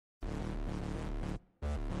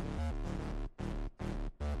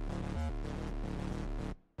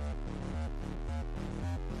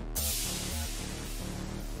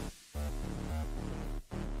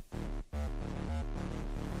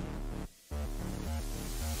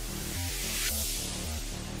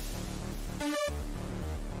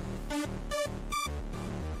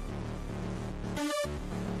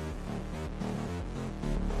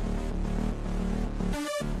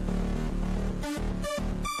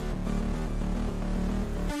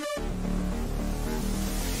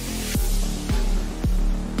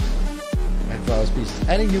Chaos Beasts.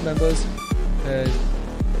 Adding new members.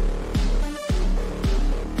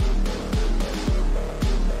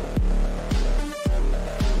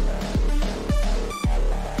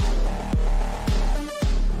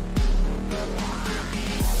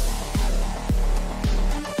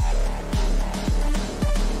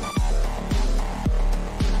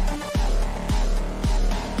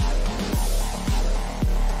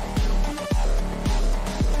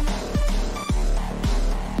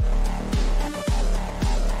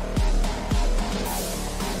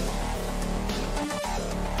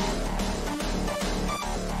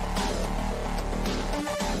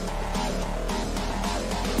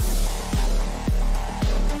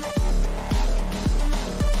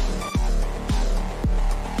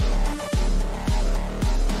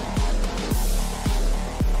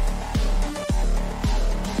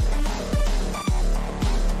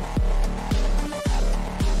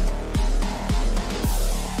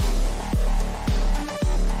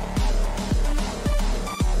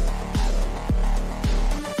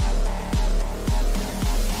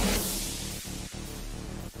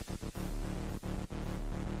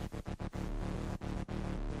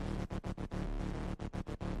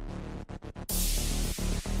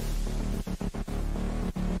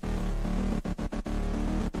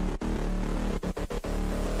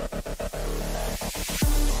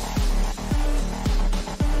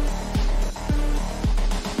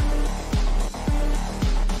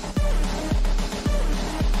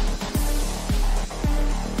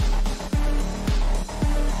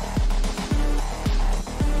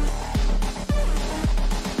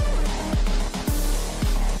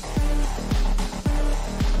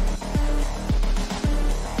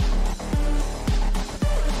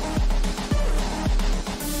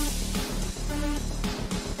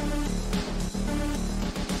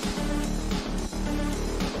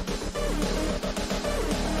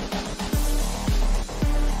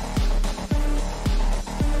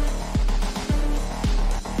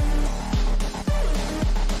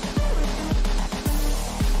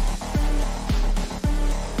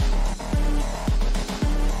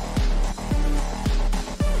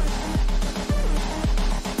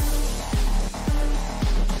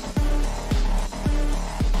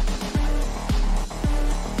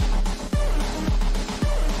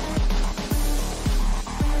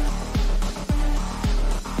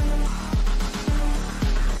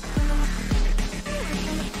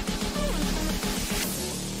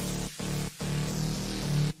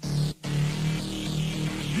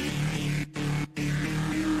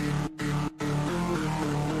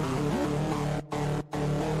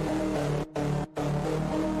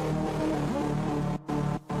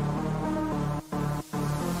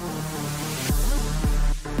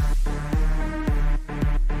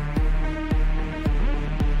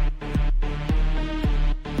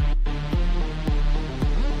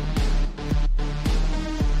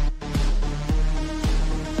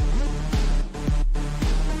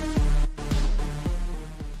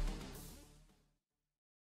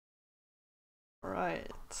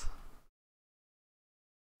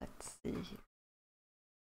 Let's see here.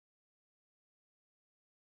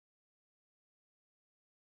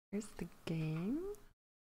 Here's the game.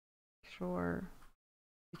 Sure,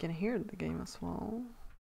 you can hear the game as well.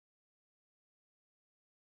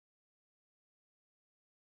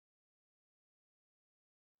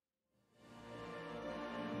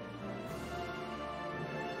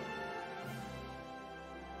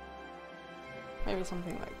 Maybe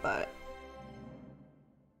something like that.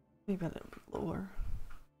 Maybe a little bit lower.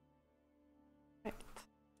 Right.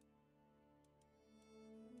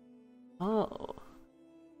 Oh.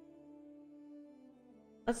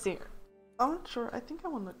 Let's see here. I'm not sure. I think I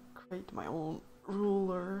want to create my own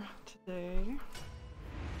ruler today.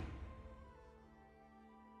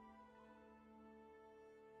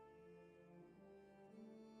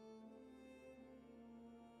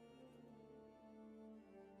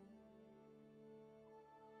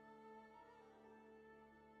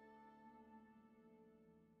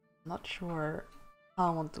 Not sure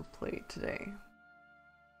how I want to play today.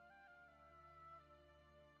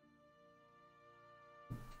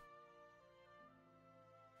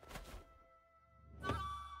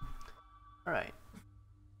 Alright.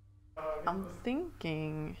 I'm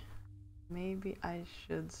thinking maybe I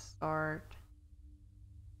should start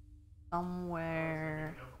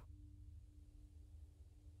somewhere.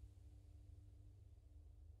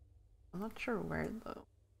 I'm not sure where though.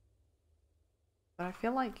 But I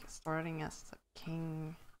feel like starting as a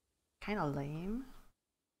king kind of lame,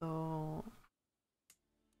 so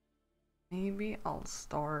maybe I'll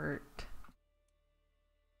start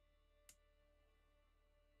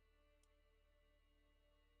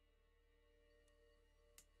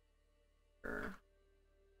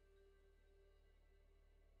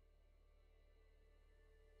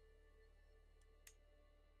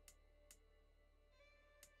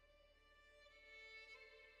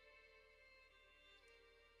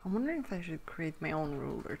I'm wondering if I should create my own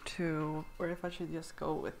ruler too, or if I should just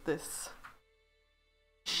go with this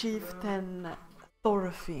Chieftain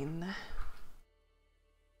Thorfinn.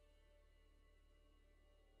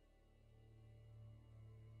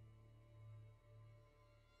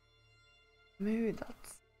 Maybe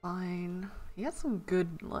that's fine. He has some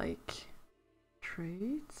good, like,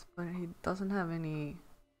 traits, but he doesn't have any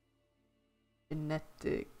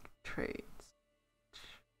genetic traits.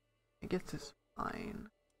 I guess it's fine.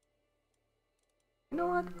 You know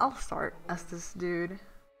what? I'll start as this dude.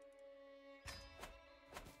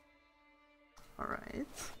 Alright.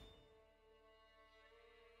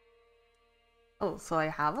 Oh, so I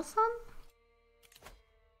have a son?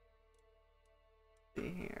 Let's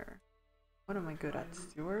see here. What am I good at?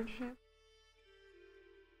 Stewardship?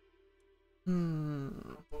 I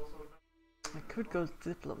could go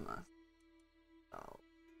diplomat. Oh.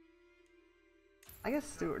 I guess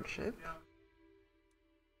stewardship.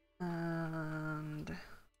 And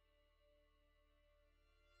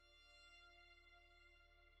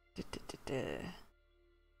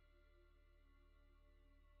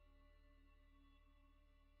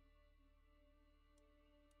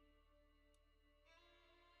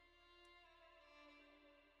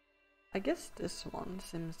I guess this one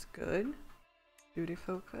seems good. Duty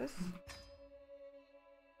focus.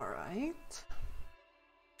 Alright.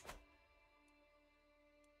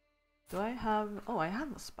 Do I have... Oh, I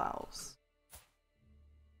have a spouse.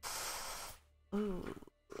 Ooh.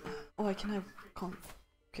 Oh, I can have...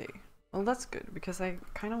 Okay. Well, that's good, because I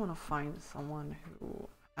kind of want to find someone who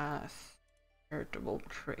has heritable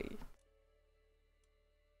trait.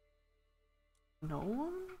 No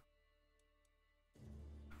one?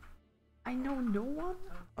 I know no one?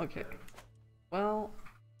 Okay. Well...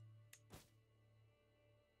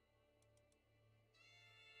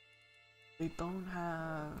 They don't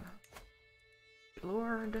have...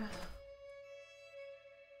 Lord...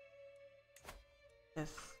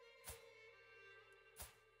 Yes.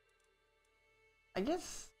 I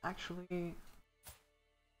guess, actually...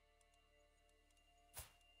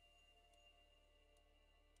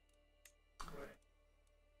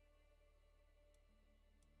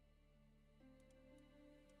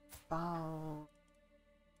 About...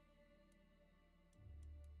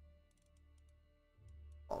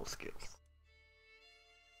 all skills.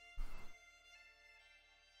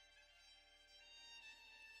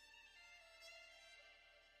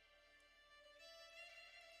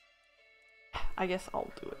 I guess I'll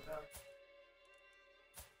do it.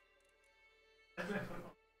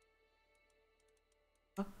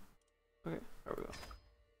 Huh? Okay, there we go.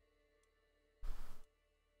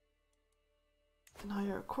 Can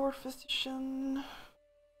hire a court physician. I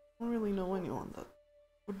don't really know anyone that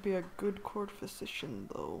would be a good court physician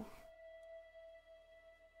though.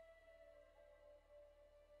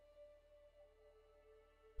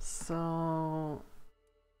 So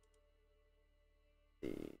I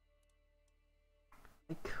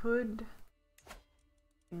could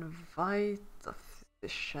invite a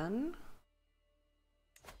physician.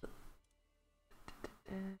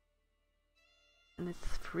 And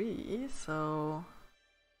it's free, so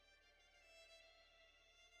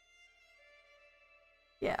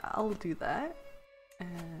yeah, I'll do that.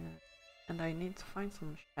 And I need to find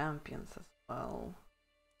some champions as well.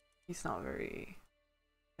 He's not very...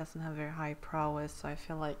 He doesn't have very high prowess, so I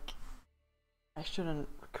feel like I shouldn't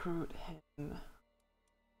recruit him.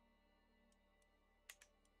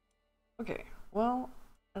 Okay, well,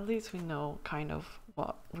 at least we know kind of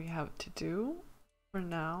what we have to do for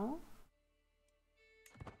now.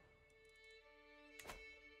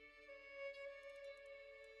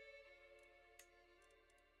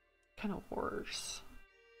 Kind of worse.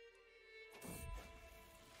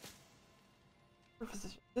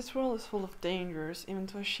 This world is full of dangers, even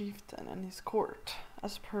to a chieftain and his court.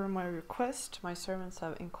 As per my request, my servants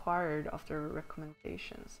have inquired after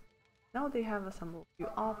recommendations. Now they have assembled a few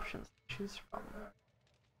options to choose from.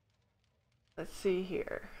 Let's see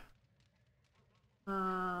here.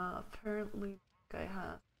 Apparently this guy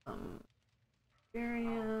has some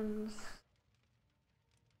experience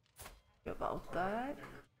about that.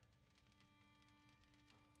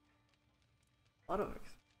 A lot of experience.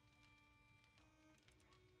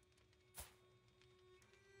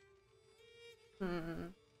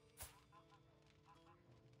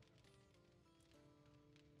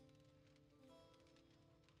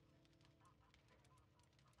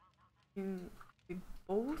 They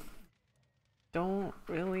both don't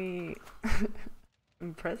really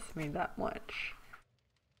impress me that much.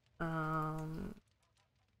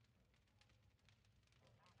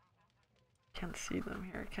 Can't see them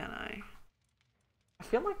here, can I? I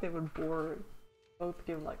feel like they would bore both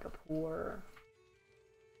give like a poor.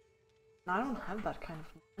 And I don't have that kind of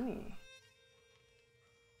money.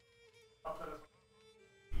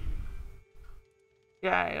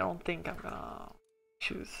 Yeah, I don't think I'm gonna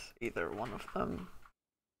choose either one of them.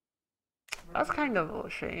 That's kind of a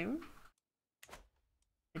shame.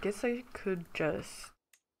 I guess I could just.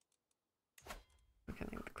 Okay,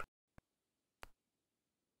 name the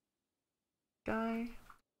guy.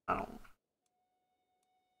 I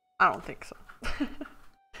don't think so.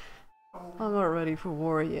 I'm not ready for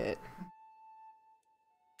war yet.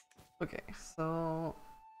 Okay, so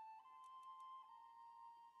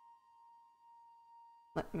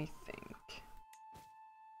let me think.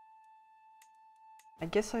 I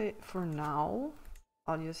guess for now,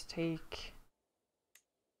 I'll just take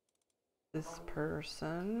this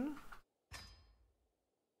person.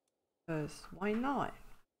 Because why not?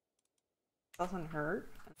 Doesn't hurt.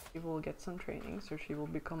 And she will get some training, so she will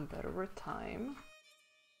become better with time.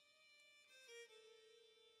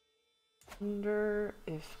 Wonder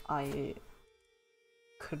if I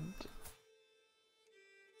could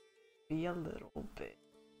be a little bit.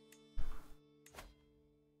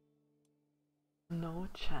 No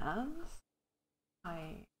chance?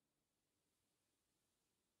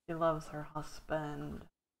 She loves her husband.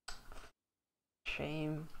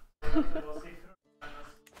 Shame.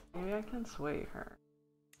 Maybe I can sway her.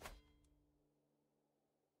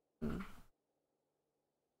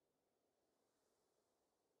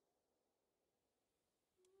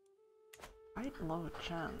 Quite low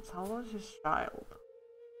chance. How old is his child?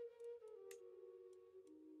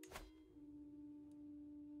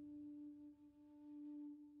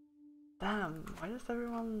 Damn, why does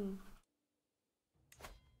everyone...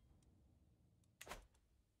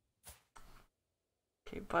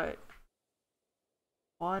 Okay, but...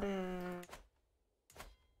 What if...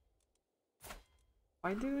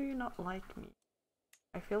 Why do you not like me?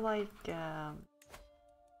 I feel like, I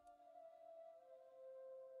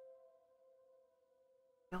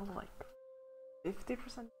feel like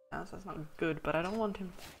 50% chance that's not good, but I don't want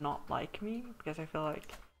him to not like me, because I feel like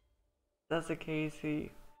if that's the case,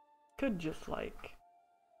 he could just like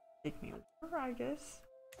take me over, I guess,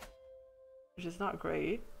 which is not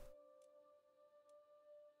great.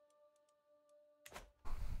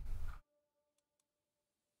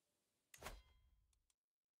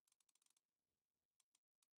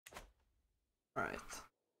 Alright,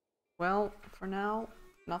 well, for now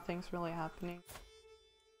nothing's really happening,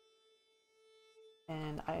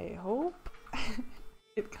 and I hope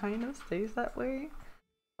it kind of stays that way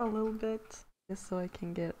for a little bit, just so I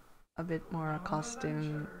can get a bit more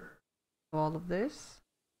accustomed to all of this.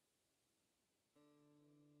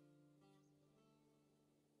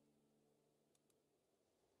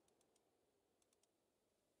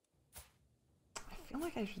 I feel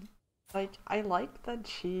like I should, like, I like that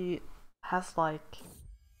she has like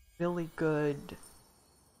really a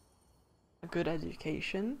good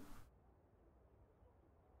education,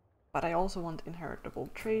 but I also want inheritable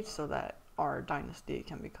traits so that our dynasty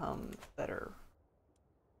can become better.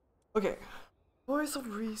 Okay, voice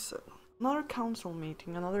of reason. Another council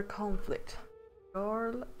meeting, another conflict.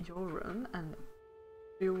 Jarl Jorun and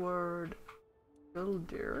Fjord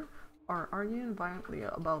Guldir are arguing violently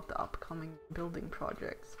about the upcoming building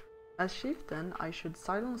projects. As chieftain, I should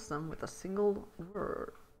silence them with a single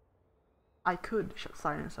word. I could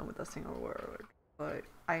silence them with a single word, but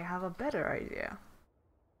I have a better idea.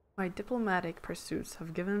 My diplomatic pursuits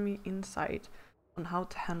have given me insight on how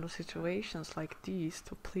to handle situations like these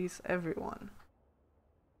to please everyone.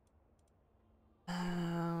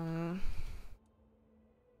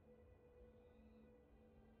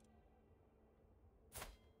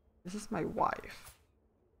 This is my wife.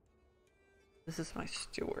 This is my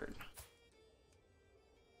steward.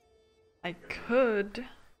 I could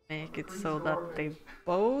make it so that they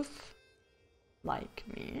both like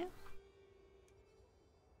me.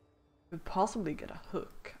 Could possibly get a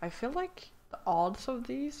hook. I feel like the odds of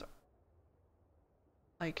these,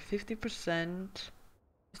 like 50%,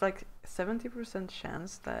 it's like 70%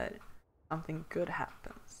 chance that something good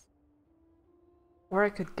happens. Or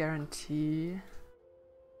I could guarantee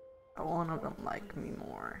that one of them like me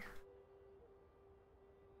more.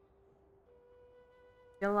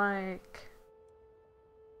 I feel like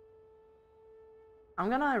I'm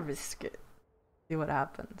gonna risk it. See what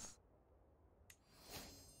happens.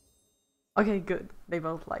 Okay, good. They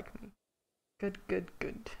both like me. Good, good,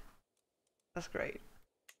 good. That's great.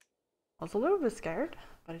 I was a little bit scared,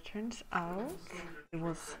 but it turns out it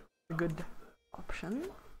was a good option.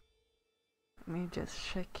 Let me just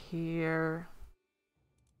check here.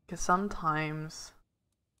 Because sometimes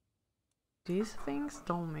these things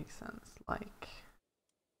don't make sense. Like,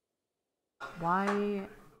 Why?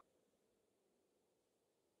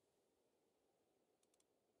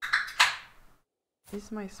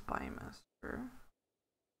 He's my spy master.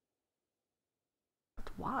 But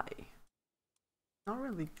why? Not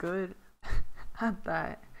really good at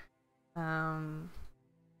that. I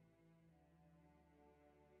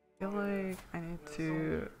feel like I need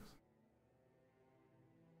to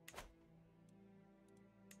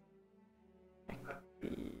check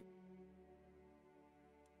the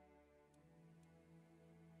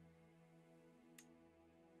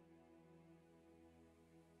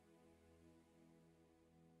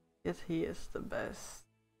yes, he is the best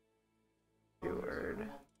steward.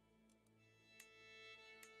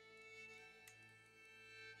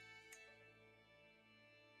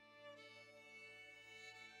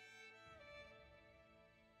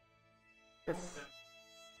 Yes,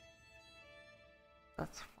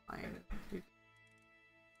 that's fine.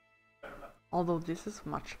 Although this is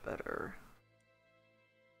much better.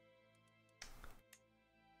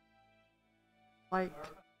 Like,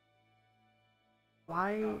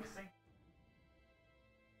 why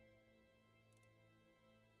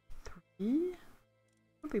 3?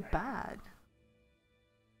 Really bad.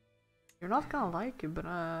 You're not gonna like it, but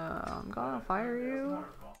I'm gonna fire you.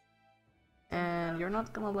 And you're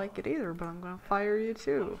not gonna like it either, but I'm gonna fire you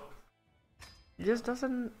too. It just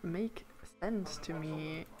doesn't make sense to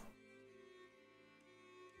me.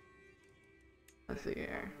 Let's see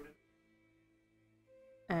here.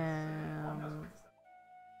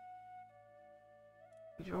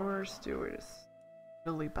 Your steward is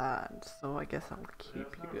really bad, so I guess I'll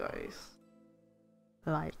keep you guys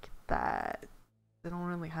like that. They don't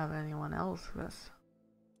really have anyone else who has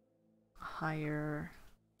higher.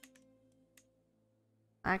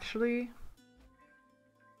 Actually,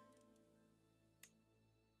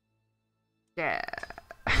 yeah.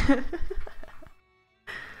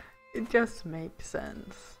 It just makes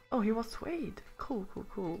sense. Oh, he was swayed. Cool, cool,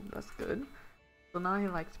 cool. That's good. So now he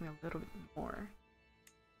likes me a little bit more.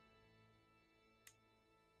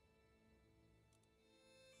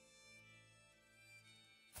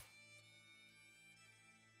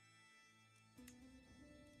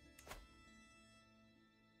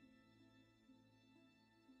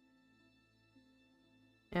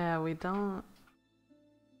 Yeah, we don't.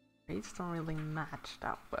 Rates don't really match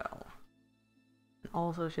that well. And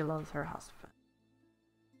also, she loves her husband.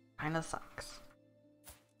 Kinda sucks.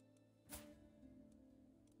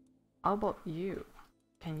 How about you?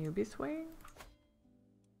 Can you be swayed?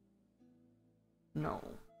 No.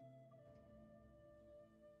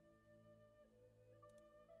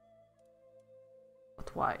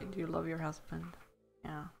 But why? Do you love your husband?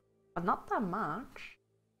 Yeah. But not that much.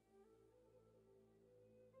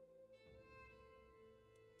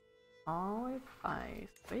 Oh, if I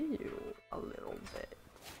sway you a little bit.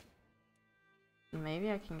 Maybe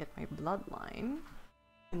I can get my bloodline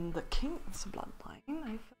in the king's bloodline.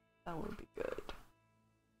 I feel that would be good.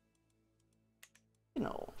 You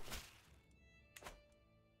know.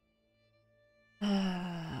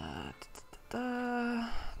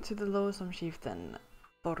 To the loathsome chieftain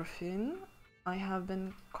Thorfinn, I have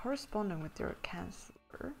been corresponding with your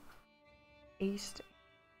chancellor, East,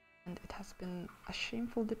 and it has been a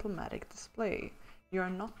shameful diplomatic display. You are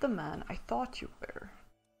not the man I thought you were.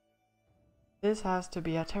 This has to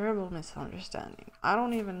be a terrible misunderstanding. I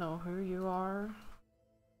don't even know who you are.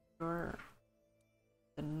 You're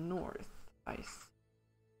the North, I see.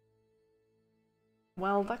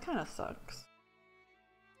 Well, that kind of sucks.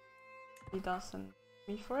 He doesn't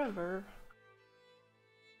me forever.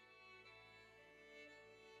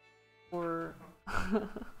 For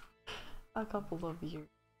a couple of years.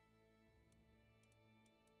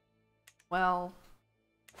 Well,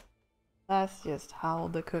 that's just how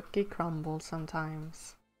the cookie crumbles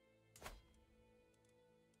sometimes. At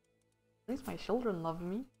least my children love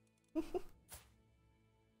me.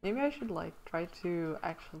 Maybe I should like try to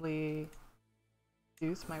actually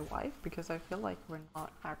use my wife, because I feel like we're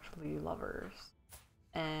not actually lovers.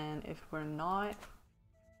 And if we're not,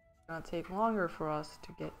 it's gonna take longer for us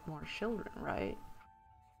to get more children, right?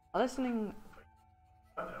 Listening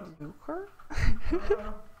Luker?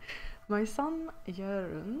 My son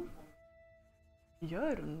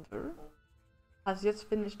Jörundur has just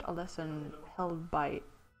finished a lesson held by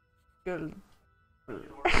Girl.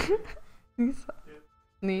 These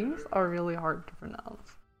names are really hard to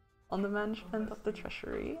pronounce. On the management of the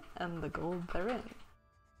treasury and the gold therein.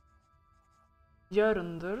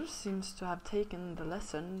 Jörundur seems to have taken the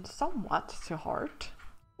lesson somewhat to heart.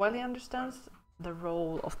 While he understands the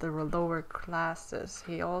role of the lower classes,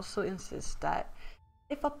 he also insists that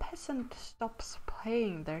if a peasant stops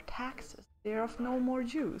paying their taxes, They are of no more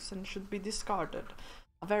use and should be discarded.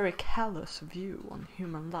 A very callous view on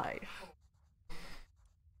human life.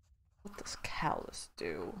 What does callous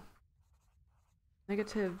do?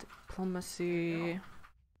 Negative diplomacy,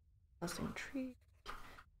 plus intrigue,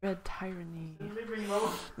 red tyranny.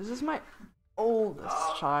 This is my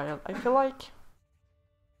oldest child. I feel like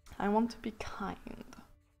I want to be kind.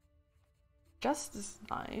 Just is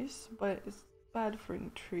nice, but it's bad for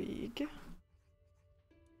intrigue.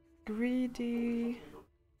 Greedy.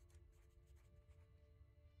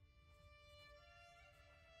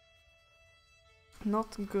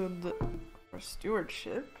 Not good for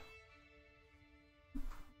stewardship.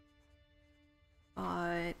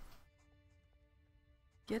 But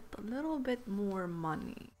get a little bit more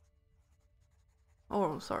money.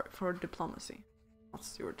 Oh, sorry, for diplomacy, not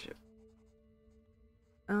stewardship.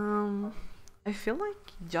 I feel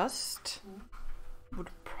like just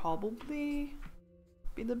would probably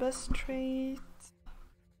be the best trait.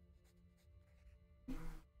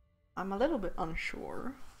 I'm a little bit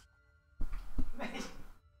unsure.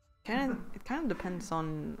 It kind of depends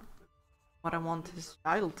on what I want his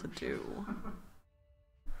child to do.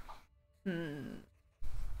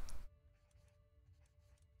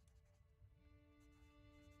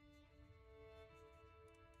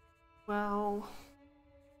 Well,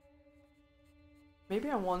 maybe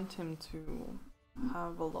I want him to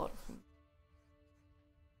have a lot of.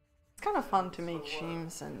 It's kind of fun to make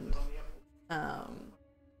sheems and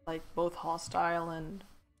like both hostile and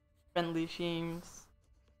friendly sheems.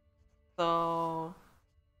 So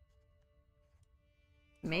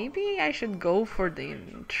maybe I should go for the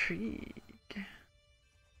intrigue.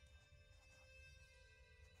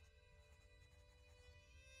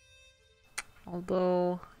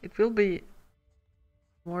 Although it will be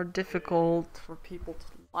more difficult for people to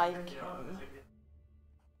like him.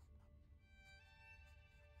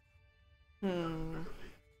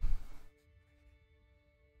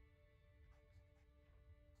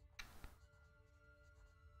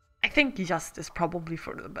 I think just is probably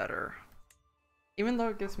for the better. Even though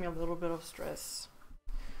it gives me a little bit of stress.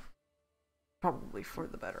 Probably for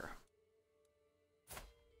the better.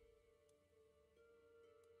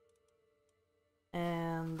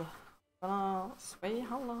 And sway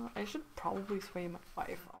how long? I should probably sway my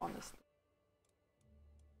wife, honestly.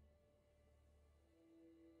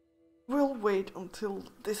 We'll wait until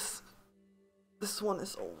this one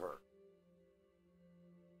is over.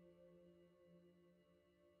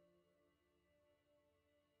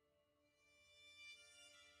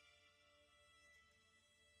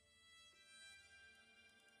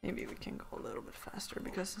 Maybe we can go a little bit faster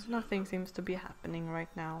because nothing seems to be happening right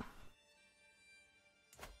now.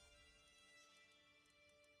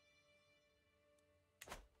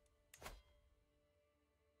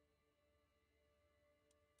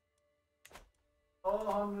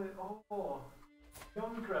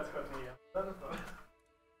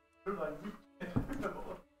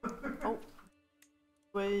 Oh,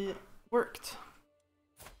 way worked.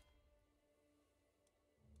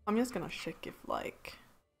 I'm just gonna check if like.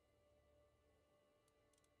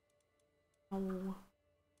 Oh.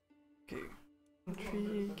 Okay.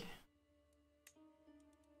 Intrigue.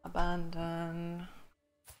 Abandon.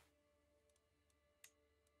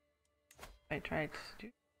 I tried to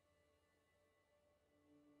do.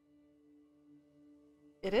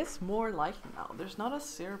 It is more like now. There's not a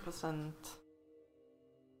 0%.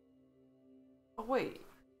 Oh wait.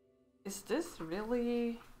 Is this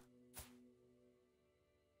really?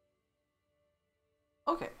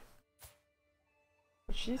 Okay.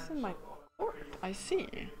 But she's in my court. I see.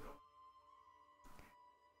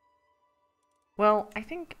 Well, I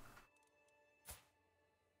think.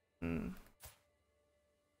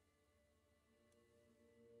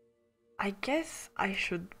 I guess I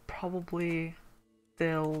should probably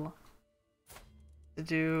still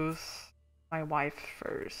seduce my wife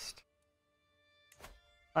first.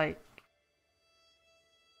 Like,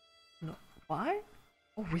 no, what?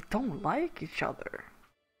 Oh, we don't like each other.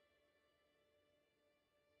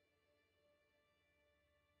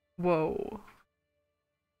 Whoa.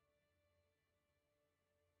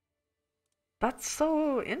 That's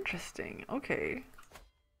so interesting. Okay.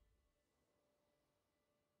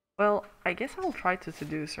 Well, I guess I'll try to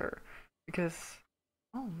seduce her because,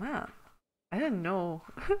 oh man, I didn't know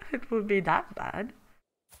it would be that bad.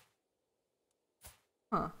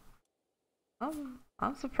 Huh.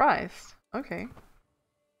 I'm surprised. Okay.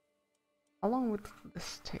 How long would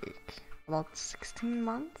this take? About 16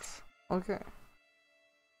 months? Okay.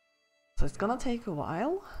 So it's gonna take a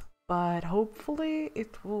while, but hopefully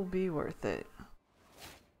it will be worth it.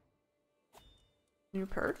 New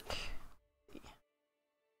perk.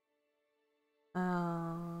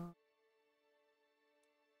 Uh,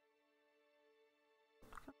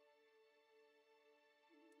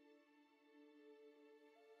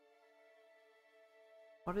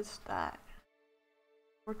 what is that?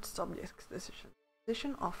 Short subjects decision.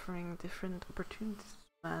 Decision offering different opportunities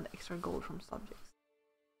to add extra gold from subjects.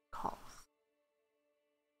 Cost.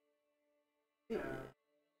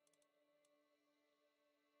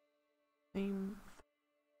 Same.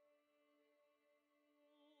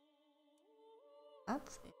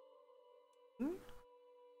 That's it.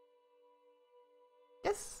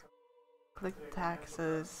 Yes. Click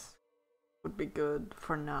taxes would be good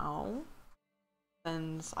for now,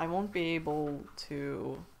 since I won't be able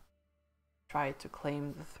to try to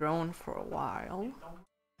claim the throne for a while.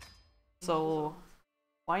 So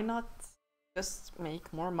why not just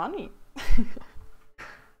make more money?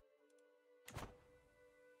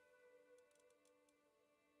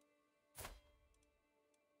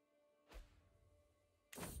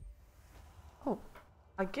 Oh,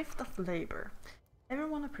 a gift of labor.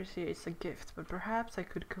 Everyone appreciates a gift, but perhaps I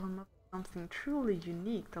could come up with something truly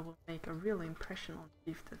unique that will make a real impression on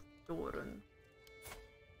Chiefess Jorun.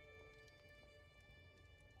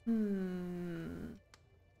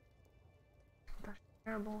 That's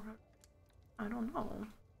terrible. I don't know.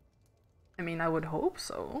 I mean, I would hope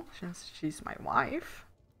so, since she's my wife.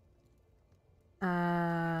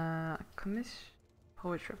 Commission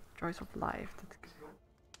poetry of joys of life.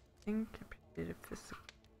 Think appreciated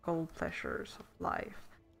physical pleasures of life.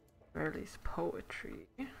 Rarely is poetry.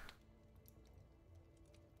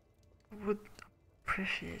 Would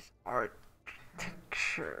appreciate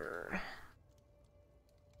architecture.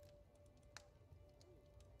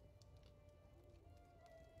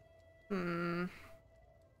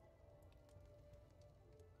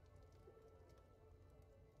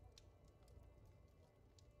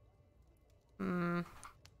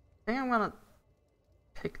 I think I'm gonna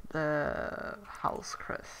pick the house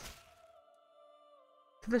crest.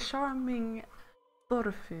 To the charming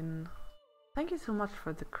Thorfinn, thank you so much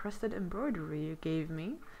for the crested embroidery you gave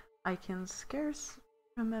me. I can scarce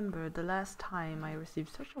remember the last time I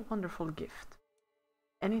received such a wonderful gift.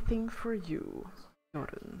 Anything for you,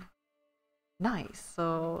 Jordan. Nice,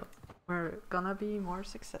 so we're gonna be more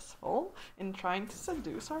successful in trying to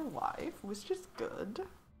seduce our wife, which is good.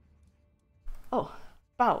 Oh,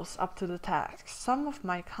 spouse up to the task. Some of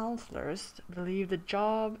my counselors believe the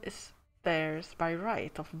job is theirs by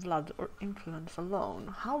right of blood or influence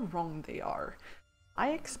alone. How wrong they are.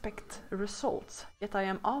 I expect results, yet I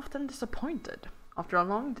am often disappointed. After a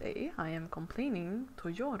long day, I am complaining to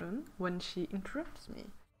Jorun when she interrupts me.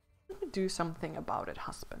 Let me do something about it,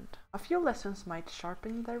 husband. A few lessons might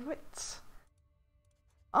sharpen their wits.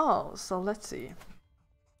 Oh, so let's see.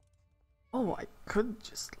 Oh, I could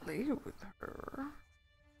just lay with her.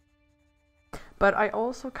 But I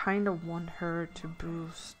also kind of want her to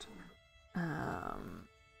boost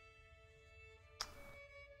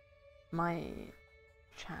my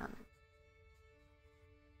chance.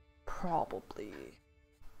 Probably.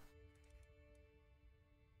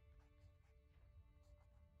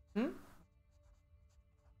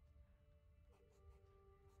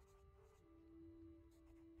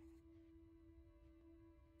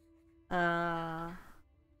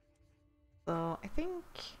 So I think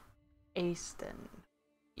Aston.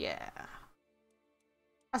 Yeah.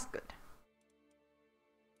 That's good.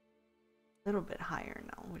 A little bit higher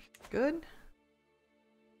now, which is good.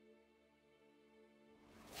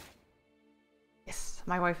 Yes,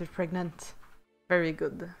 my wife is pregnant. Very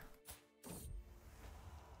good.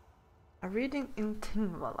 A reading in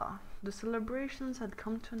Tingvala. The celebrations had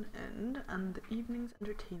come to an end and the evening's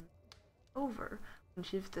entertainment was over when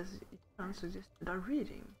Chiefess suggested a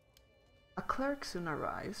reading. A clerk soon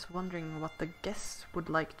arrives, wondering what the guests would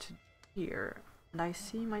like to hear, and I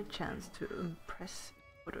see my chance to impress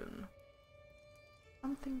Jorun.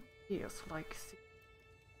 Something feels like...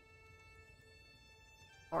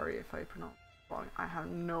 Sorry if I pronounce it wrong, I have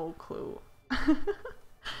no clue. I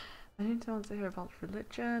think she wants to hear about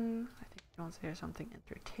religion. I think she wants to hear something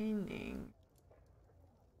entertaining.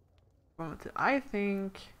 I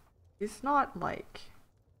think it's not like...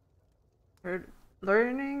 Her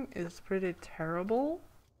learning is pretty terrible.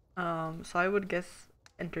 So I would guess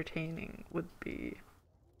entertaining would be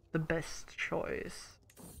the best choice.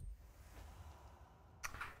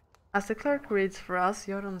 As the clerk reads for us,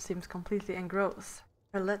 Jorun seems completely engrossed.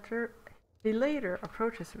 He later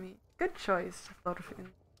approaches me. Good choice, Thorfinn,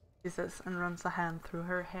 she says, and runs a hand through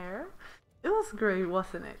her hair. It was great,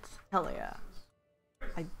 wasn't it? Hell yeah.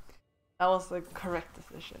 That was the correct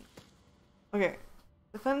decision. Okay,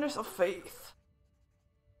 Defenders of Faith.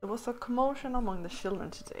 There was a commotion among the children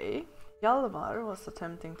today. Hjalmar was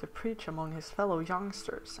attempting to preach among his fellow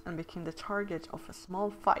youngsters and became the target of a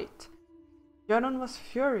small fight. Göran was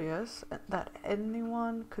furious that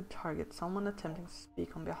anyone could target someone attempting to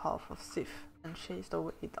speak on behalf of Sif and chased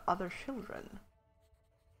away the other children.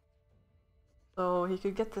 So he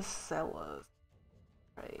could get the Zealous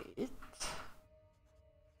trait.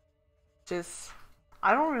 Which is,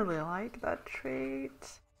 I don't really like that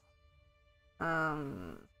trait.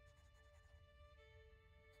 So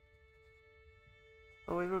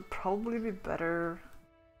it would probably be better.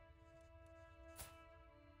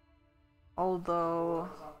 Although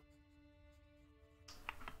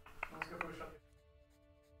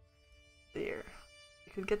there.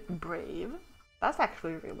 You could get Brave. That's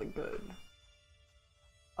actually really good.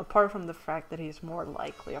 Apart from the fact that he's more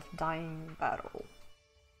likely of dying in battle.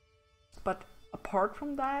 But apart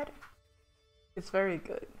from that, it's very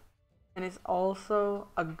good. And it's also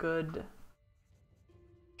a good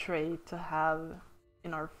trait to have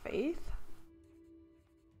in our faith.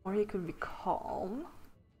 Or he could be Calm.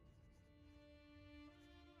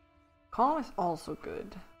 Calm is also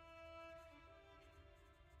good.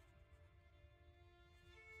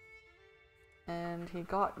 And he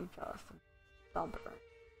got just stubborn.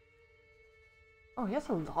 Oh, he has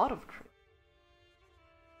a lot of traits.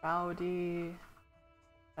 Rowdy,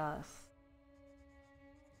 just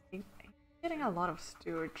he's getting a lot of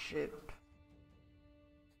stewardship.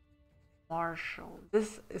 Marshall.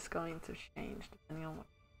 This is going to change depending on what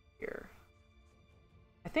you hear.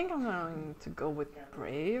 I think I'm going to go with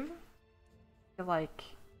Brave. I feel like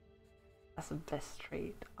that's the best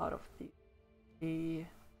trait out of the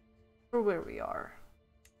for where we are.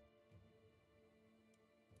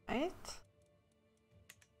 Right?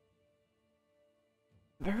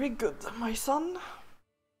 Very good, my son.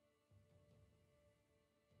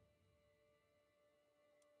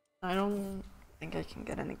 I don't think I can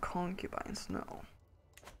get any concubines, no.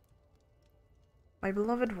 My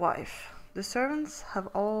beloved wife, the servants have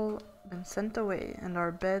all been sent away, and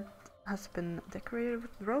our bed has been decorated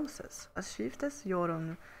with roses. As Chiefess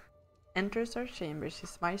Jorun enters our chamber, she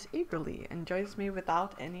smiles eagerly and joins me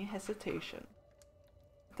without any hesitation.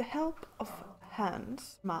 With the help of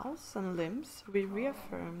hands, mouths, and limbs, we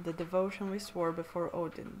reaffirm the devotion we swore before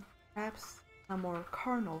Odin, perhaps in a more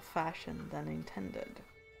carnal fashion than intended.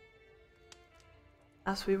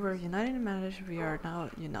 As we were united in marriage, we are now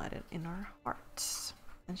united in our hearts.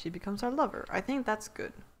 And she becomes our lover. I think that's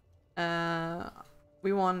good.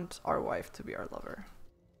 We want our wife to be our lover.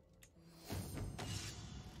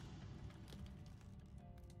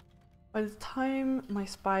 By the time my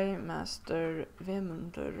spy master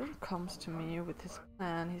Vemundur comes to me with his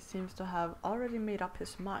plan, he seems to have already made up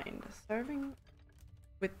his mind. Serving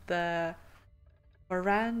with the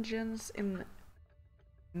Varangians in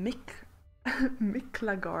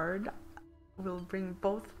Miklagard will bring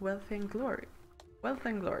both wealth and glory.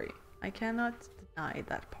 I cannot deny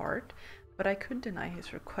that part, but I could deny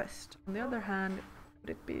his request. On the other hand, would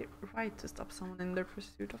it be right to stop someone in their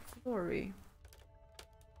pursuit of glory?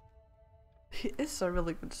 He is a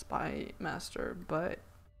really good spy master, but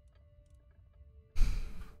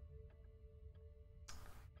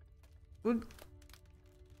would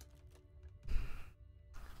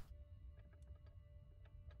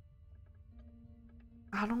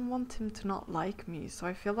I don't want him to not like me, so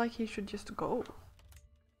I feel like he should just go.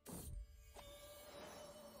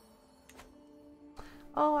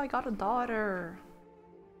 Oh, I got a daughter.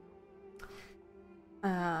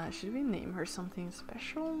 Should we name her something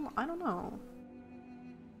special? I don't know.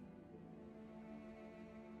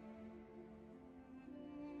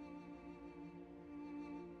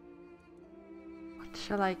 What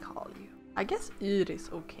shall I call you? I guess Yr is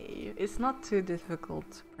okay. It's not too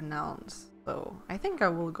difficult to pronounce, so I think I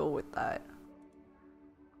will go with that.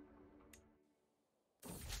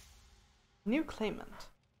 New claimant.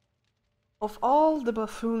 Of all the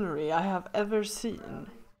buffoonery I have ever seen,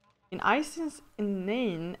 in Iceland's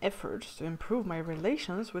inane efforts to improve my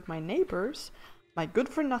relations with my neighbors, my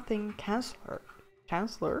good-for-nothing chancellor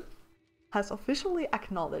has officially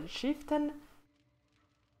acknowledged chieftain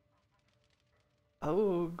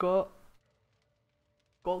Godsmundir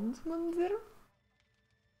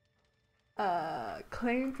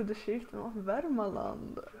claim to the chieftain of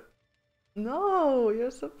Vermaland. No, you're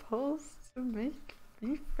supposed to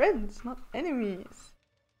be friends, not enemies.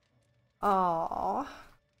 Aww.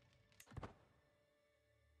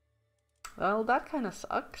 Well, that kind of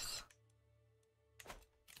sucks.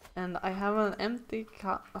 And I have an empty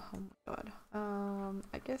oh my god.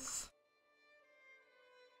 I guess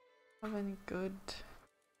I have any good.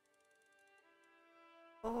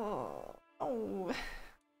 Oh, I don't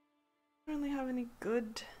really have any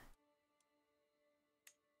good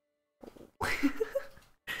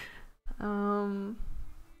um.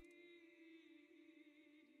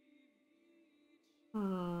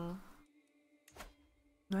 Hmm.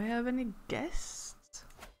 Do I have any guests?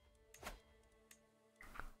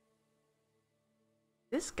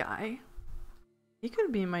 This guy. He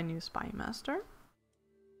could be my new spy master.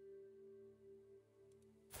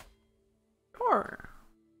 Sure.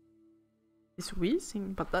 He's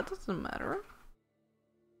wheezing, but that doesn't matter.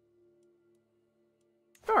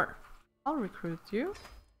 Sure. I'll recruit you.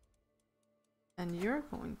 And you're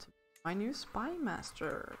going to be my new spy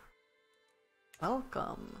master.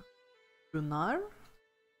 Welcome. Gunnar?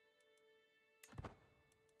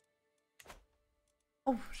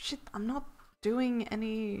 Oh shit, I'm not doing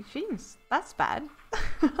any things. That's bad.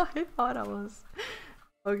 I thought I was.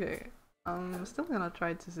 Okay, I'm still gonna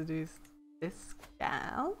try to seduce this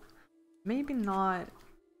gal. Maybe not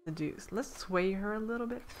seduce. Let's sway her a little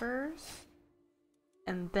bit first.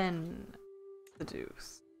 And then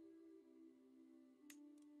seduce.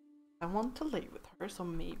 I want to lay with her, so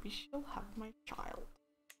maybe she'll have my child.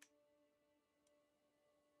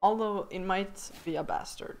 Although it might be a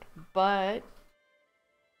bastard, but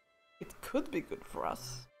it could be good for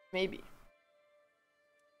us. Maybe.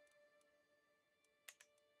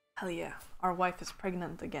 Hell yeah, our wife is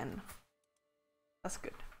pregnant again. That's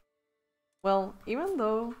good. Well, even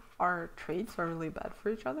though our traits are really bad for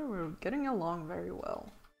each other, we're getting along very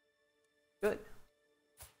well. Good.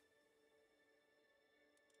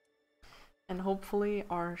 And hopefully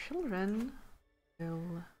our children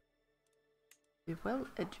will be well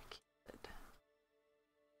educated.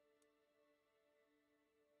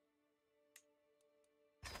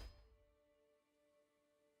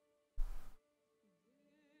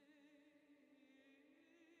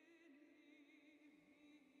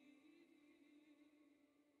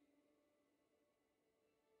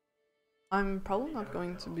 I'm probably not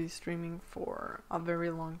going to be streaming for a very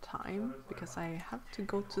long time because I have to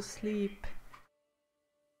go to sleep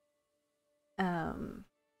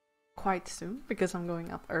quite soon because I'm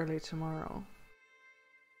going up early tomorrow.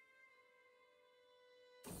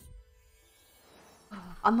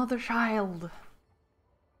 Another child!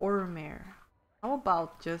 Ormir. How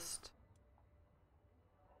about just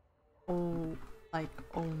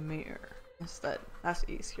Omir instead? That's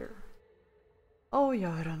easier. Oh,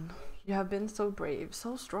 Jörun, you have been so brave,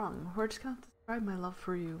 so strong. Words can't describe my love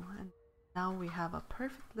for you, and now we have a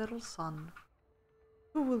perfect little son.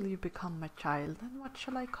 Who will you become, my child, and what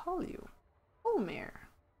shall I call you? Omir.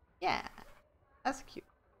 Yeah, that's cute.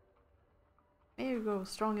 May you grow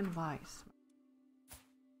strong and wise.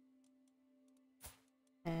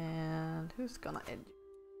 And who's gonna edge you?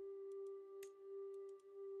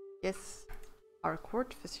 Yes, our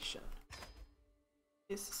court physician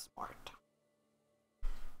is smart.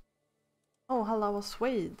 Oh, hello, a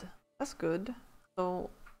Swede. That's good. So,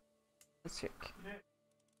 let's check.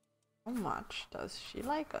 How much does she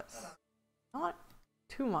like us? Not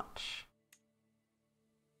too much.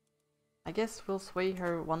 I guess we'll sway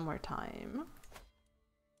her one more time.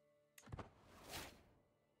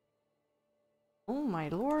 Oh my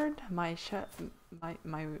lord, my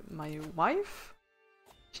wife?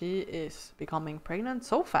 She is becoming pregnant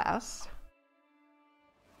so fast.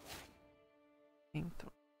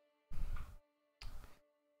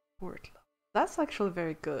 That's actually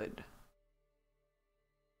very good.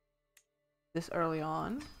 This early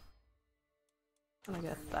on. I'm gonna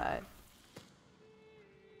get that.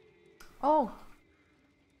 Oh!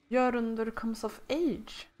 Jörundur comes of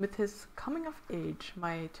age. With his coming of age,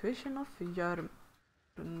 my tuition of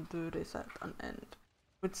Jörundur is at an end.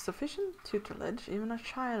 With sufficient tutelage, even a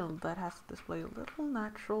child that has displayed little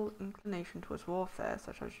natural inclination towards warfare,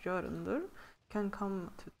 such as Jörundur, can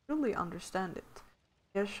come to truly understand it.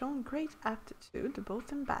 He has shown great aptitude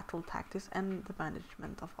both in battle tactics and the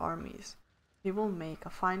management of armies. He will make a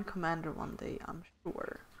fine commander one day, I'm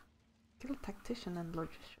sure. Skilled tactician and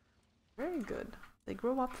logician. Very good. They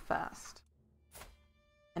grow up fast.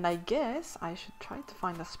 And I guess I should try to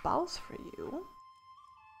find a spouse for you.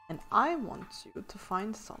 And I want you to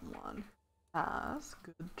find someone who has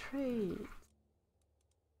good traits.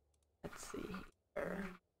 Let's see here.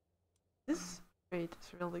 This trait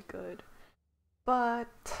is really good. But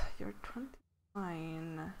you're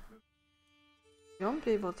 29. You won't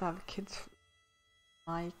be able to have kids,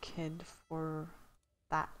 my kid, for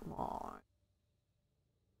that long.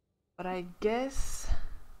 But I guess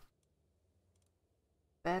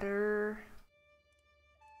better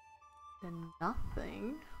than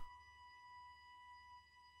nothing.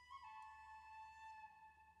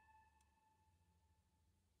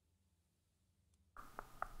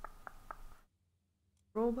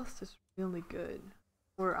 Robust is really good.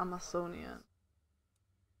 Or Amazonian.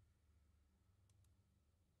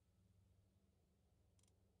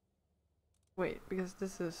 Wait, because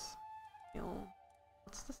this is, you know,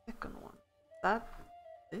 what's the second one? That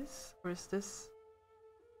this? Or is this?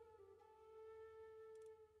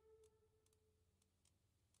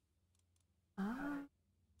 Ah.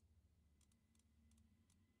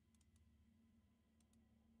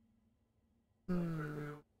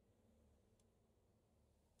 Hmm.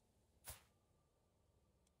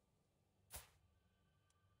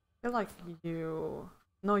 I feel like you.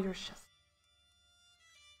 No, you're just.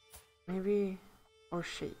 Maybe. Or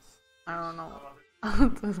she's. I don't know how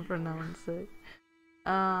to pronounce it.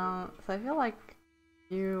 So I feel like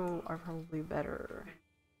you are probably better.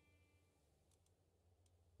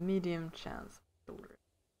 Medium chance. I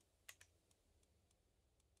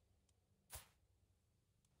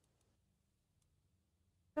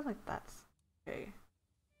feel like that's okay.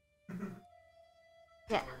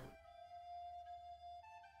 Yeah.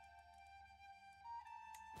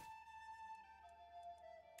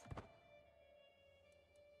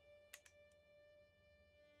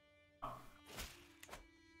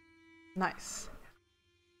 Nice.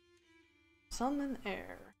 Sun and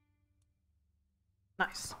air.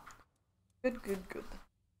 Nice. Good, good, good.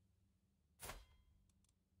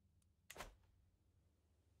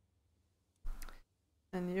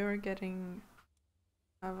 And you're getting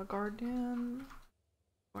have a guardian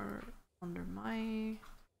or under my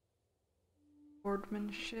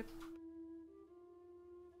boardmanship.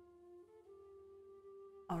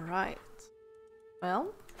 Alright.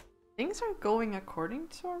 Well, things are going according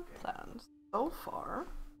to our plans so far.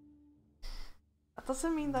 That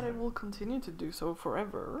doesn't mean that it will continue to do so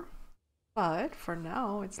forever, but for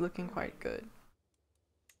now it's looking quite good.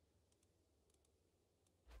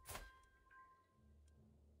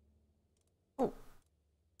 Oh,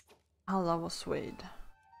 Allah was swayed.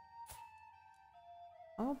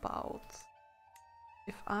 How about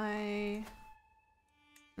if I'm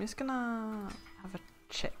just gonna have a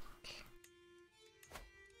check.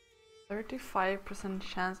 35%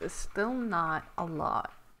 chance is still not a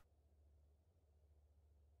lot,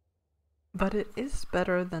 but it is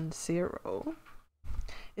better than 0.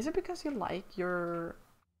 Is it because you like your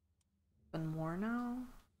husband more now?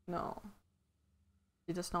 No.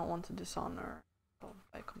 He does not want to dishonor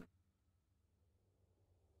by committing.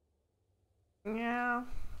 Yeah,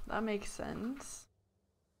 that makes sense.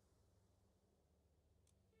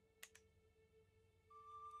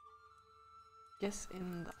 Guess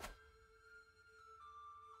in the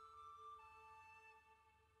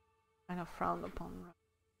kind of frowned upon.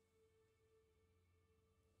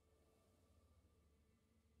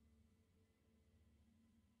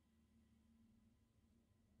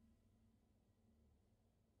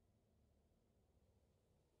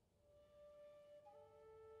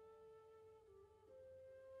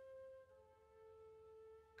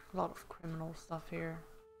 A lot of criminal stuff here.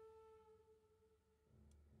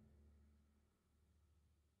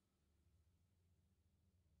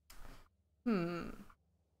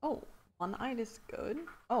 Oh, one-eyed is good.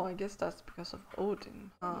 Oh, I guess that's because of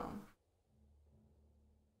Odin, huh?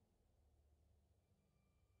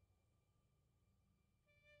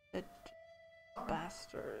 That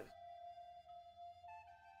bastard.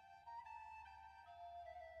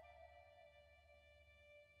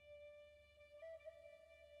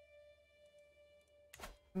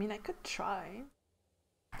 I mean, I could try.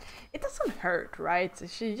 It doesn't hurt, right?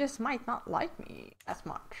 She just might not like me as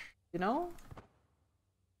much, you know?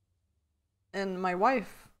 And my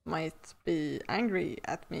wife might be angry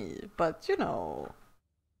at me, but you know,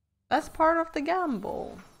 that's part of the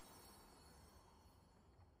gamble.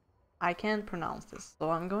 I can't pronounce this, so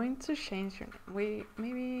I'm going to change your name. Wait,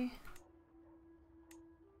 maybe.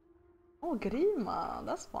 Oh, Grima,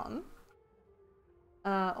 that's fun.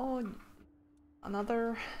 Oh,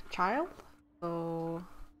 another child? So,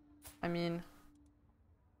 I mean.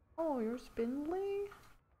 Oh, you're spindly?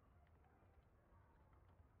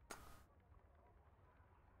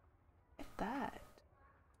 Get that.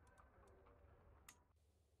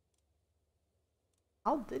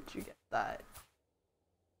 How did you get that?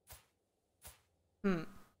 Hmm.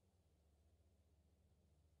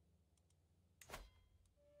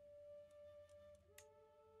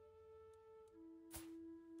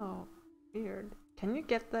 Oh, weird. Can you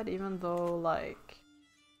get that even though, like,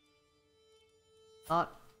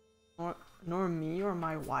 not nor me or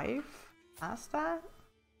my wife has that?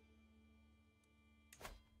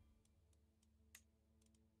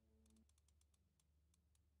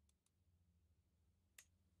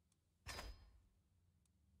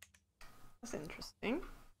 That's interesting.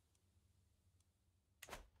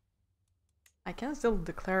 I can still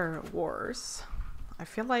declare wars. I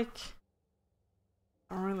feel like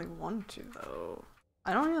I don't really want to though.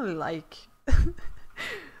 I don't really like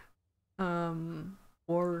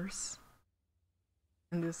wars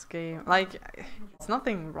in this game. Like, it's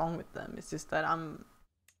nothing wrong with them. It's just that I'm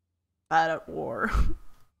bad at war.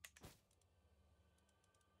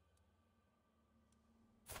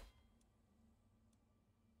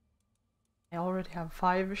 I already have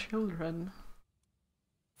 5 children.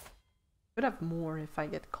 Could have more if I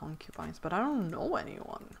get concubines, but I don't know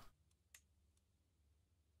anyone.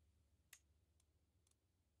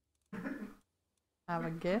 I have a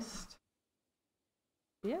guest.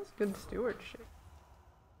 He has good stewardship.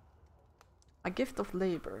 A gift of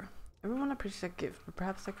labor. Everyone appreciates a gift, but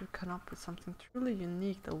perhaps I could come up with something truly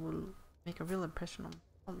unique that will make a real impression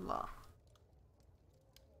on Allah.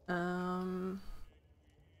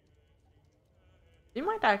 You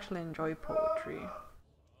might actually enjoy poetry.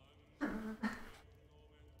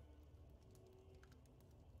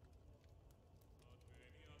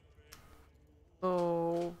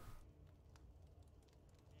 So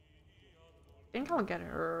I think I'll get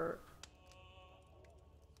her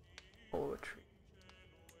poetry.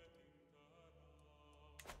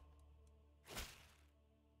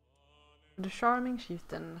 The charming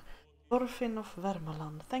chieftain, Thorfinn of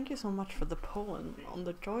Vermaland, thank you so much for the poem on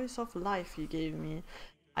the joys of life you gave me.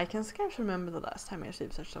 I can scarce remember the last time I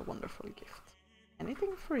received such a wonderful gift.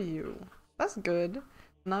 Anything for you. That's good.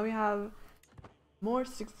 Now we have more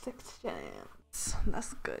success chance.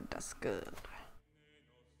 That's good, that's good.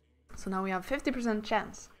 So now we have 50%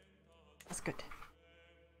 chance. That's good.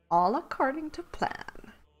 All according to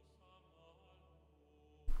plan.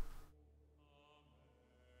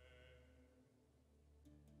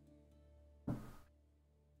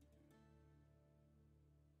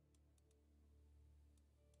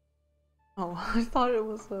 Oh, I thought it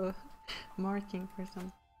was a marking for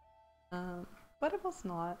some, but it was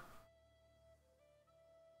not.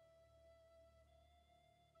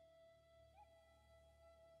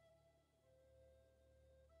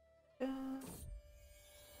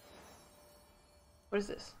 What is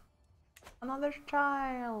this? Another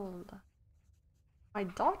child. My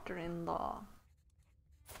daughter-in-law.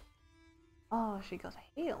 Oh, she got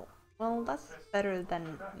hail. Well, that's better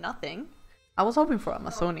than nothing. I was hoping for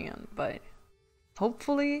Amazonian, but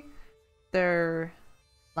hopefully they're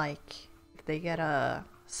like, if they get a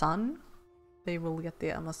son, they will get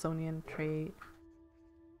the Amazonian trait.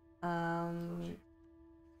 Why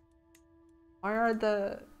are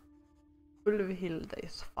the Ulvhilda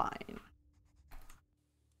is fine.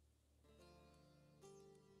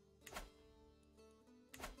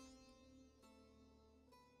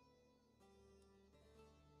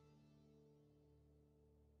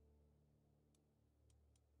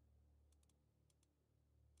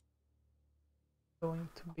 Going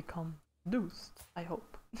to become loosed, I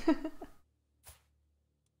hope.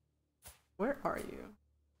 Where are you?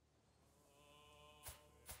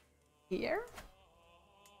 Here?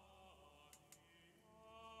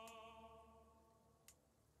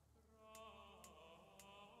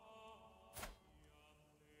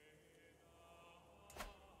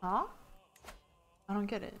 Huh? I don't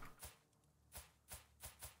get it.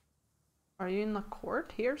 Are you in the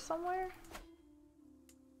court here somewhere?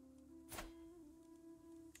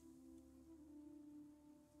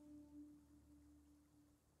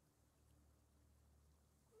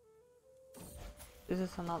 This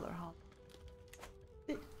is another house.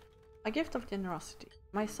 A gift of generosity.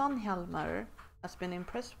 My son Hjalmar has been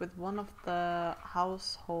impressed with one of the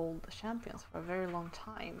household champions for a very long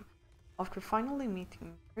time. After finally meeting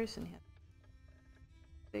in person, he has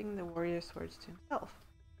saying the warrior's words to himself.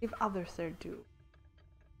 Give others their due.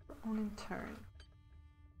 Your own in turn.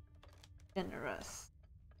 Generous.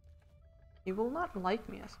 He will not like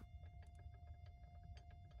me as much.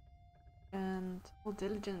 And how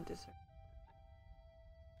diligent is her.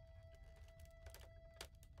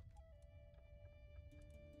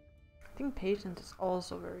 I think patient is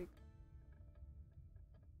also very good.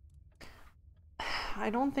 I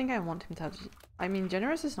don't think I want him to have. I mean,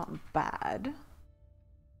 generous is not bad.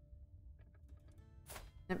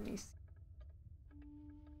 Let me see.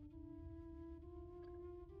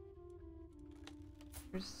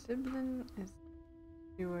 Your sibling is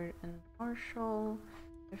steward and marshal.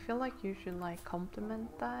 I feel like you should like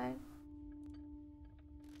compliment that.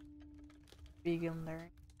 Vegan learn.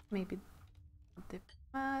 Maybe a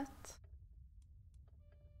diplomat.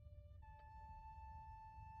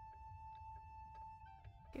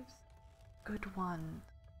 Gives good one.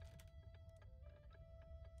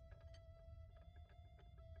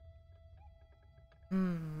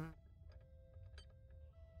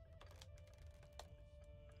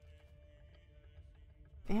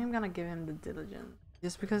 think I'm gonna give him the diligent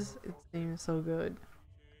just because it seems so good.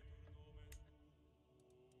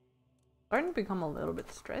 Starting to become a little bit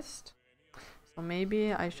stressed, so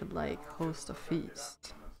maybe I should like host a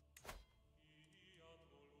feast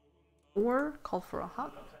or call for a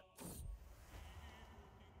hunt.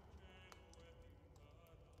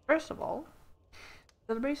 First of all,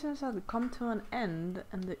 celebrations had come to an end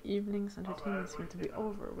and the evening's entertainment seemed to be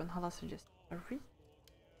over when Hala suggested a read.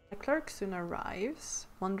 The clerk soon arrives,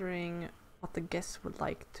 wondering what the guests would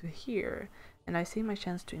like to hear, and I see my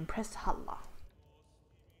chance to impress Hala.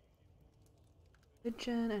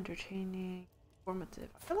 Religion, entertaining, informative.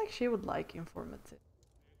 I feel like she would like informative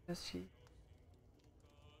because she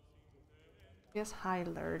has high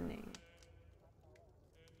learning.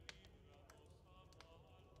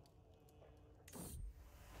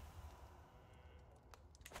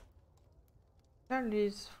 That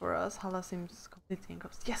leads for us. Hala seems completely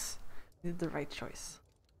engrossed. Yes, we did the right choice.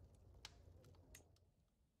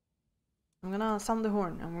 I'm gonna sound the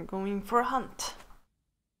horn and we're going for a hunt.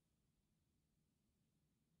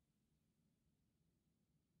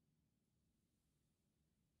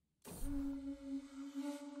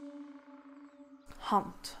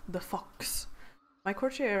 Hunt the fox. My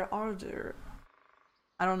courtier Arthur.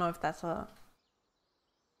 I don't know if that's a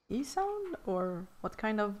E sound or what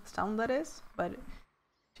kind of sound that is, but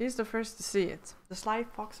she's the first to see it. The sly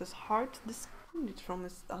fox is hard to distinguish from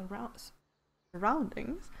its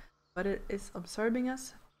surroundings, but it is observing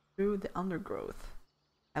us through the undergrowth.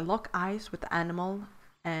 I lock eyes with the animal,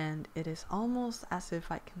 and it is almost as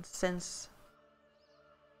if it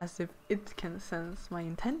can sense my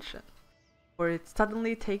intention, or it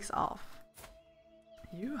suddenly takes off.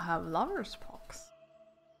 You have lover's pox.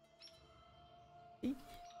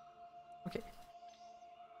 Okay.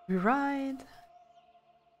 We ride.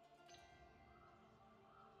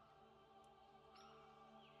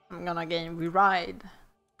 I'm gonna again, we ride.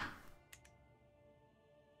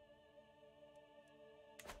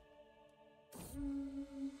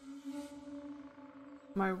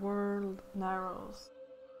 My world narrows.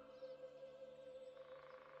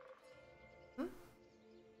 Hmm?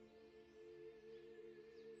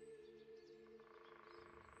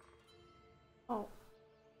 Oh,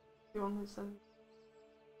 you want me to send?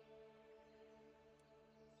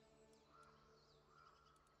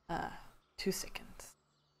 2 seconds.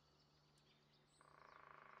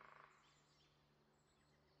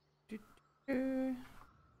 Do, do.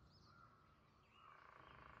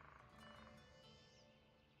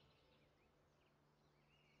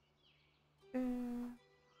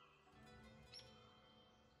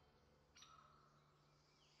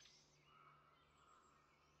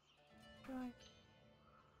 Right.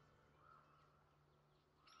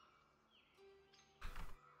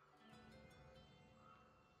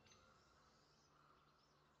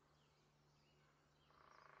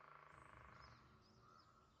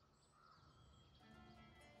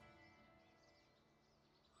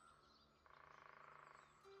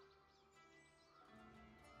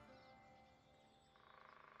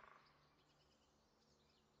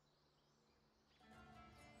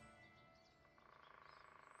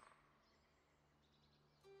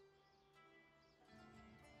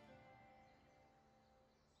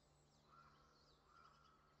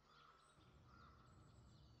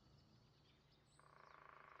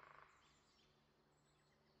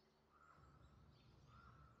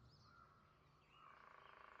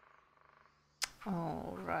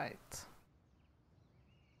 All right.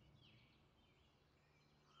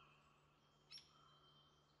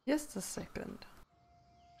 Just a second.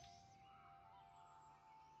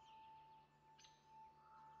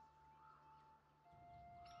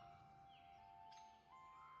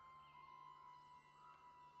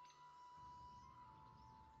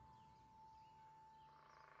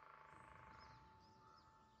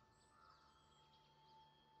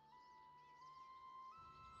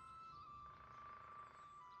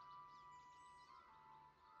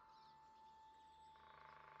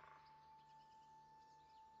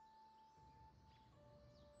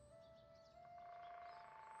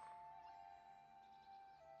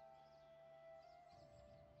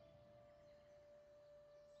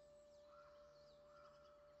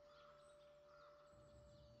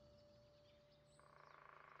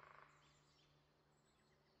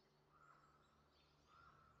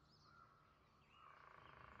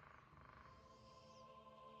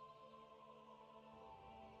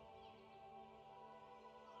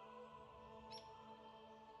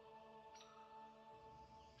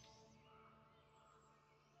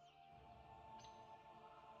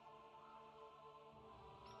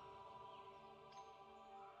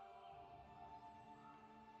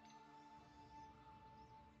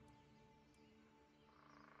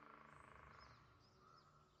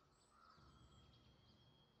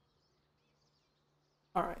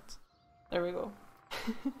 Alright, there we go.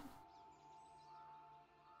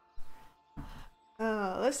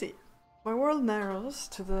 Let's see. My world narrows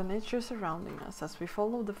to the nature surrounding us as we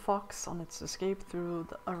follow the fox on its escape through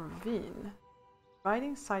a ravine.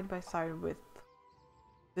 Riding side by side with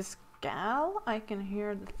this gal, I can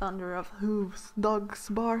hear the thunder of hooves, dogs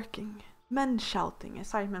barking, men shouting.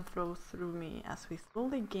 Excitement flows through me as we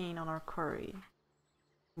slowly gain on our quarry.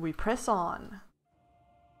 We press on.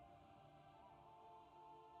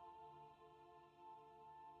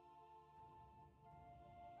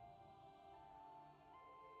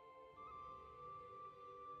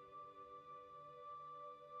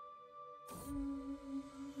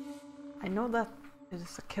 I know that it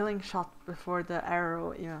is a killing shot before the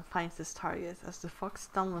arrow even finds its target. As the fox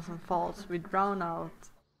stumbles and falls, we drown out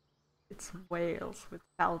its wails with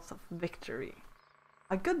shouts of victory.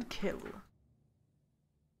 A good kill.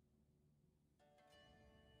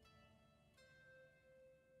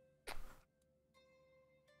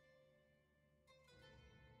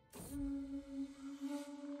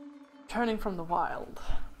 Turning from the wild.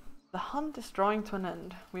 The hunt is drawing to an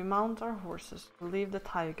end. We mount our horses to leave the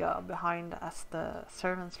taiga behind as the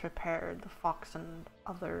servants prepare the fox and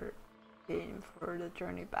other game for the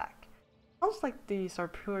journey back. Sounds like these are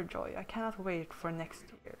pure joy. I cannot wait for next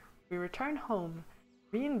year. We return home,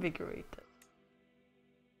 reinvigorated.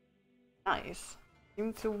 Nice.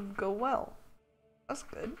 Seemed to go well. That's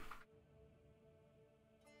good.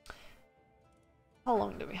 How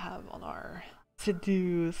long do we have on our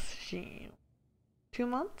seduce scheme? 2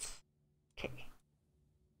 months? Okay.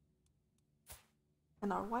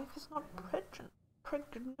 And our wife is not pregnant.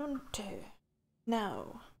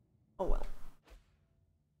 No. Oh well.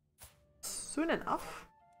 Soon enough.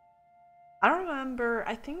 I don't remember.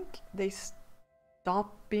 I think they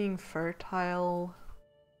stopped being fertile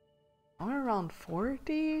around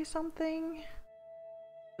 40 something.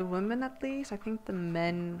 The women at least. I think the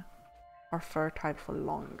men are fertile for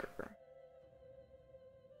longer.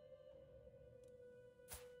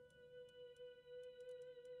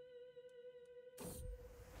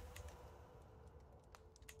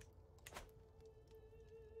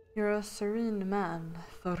 You're a serene man,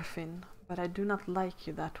 Thorfinn, but I do not like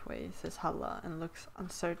you that way, says Halla and looks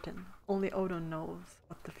uncertain. Only Odin knows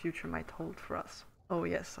what the future might hold for us. Oh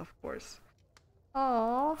yes, of course.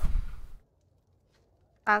 Oh,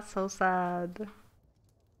 that's so sad.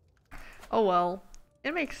 Oh well,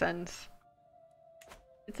 it makes sense.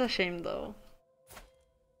 It's a shame though.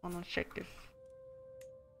 I wanna check if...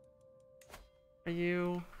 Are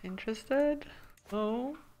you interested?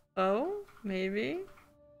 Oh, maybe?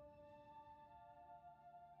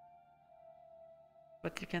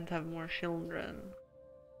 But you can't have more children.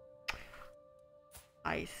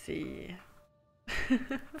 I see.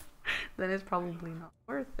 Then it's probably not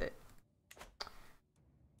worth it.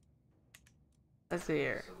 Let's see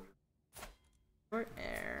here. For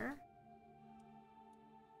air.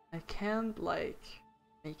 I can't like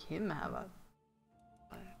make him have a...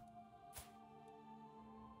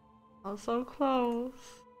 I'm so close.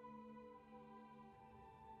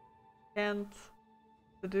 Can't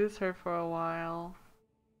seduce her for a while.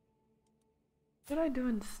 What should I do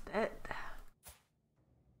instead?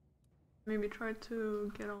 Maybe try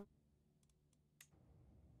to get on.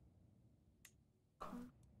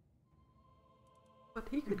 But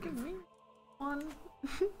he could give me one,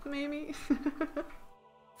 maybe.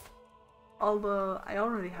 Although I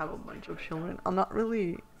already have a bunch of children, I'm not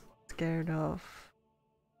really scared of.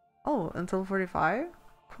 Oh, until 45?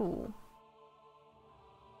 Cool.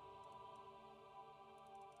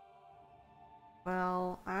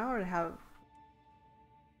 Well, I already have.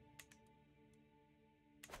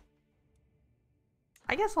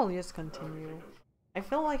 I guess I'll just continue. I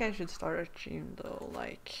feel like I should start a gym though,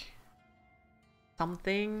 like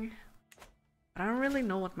something. But I don't really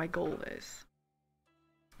know what my goal is.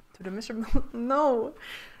 To the miserable. No!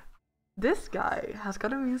 This guy has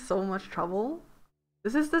gotten me in so much trouble.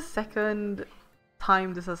 This is the second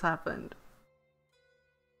time this has happened.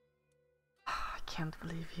 I can't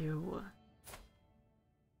believe you.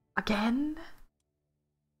 Again?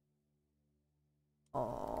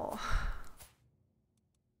 Oh.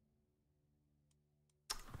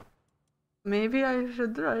 Maybe I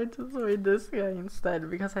should try to persuade this guy instead,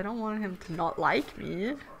 because I don't want him to not like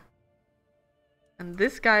me. And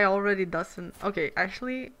this guy already doesn't... Okay,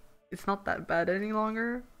 actually, it's not that bad any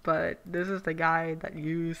longer, but this is the guy that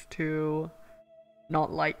used to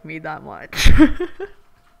not like me that much.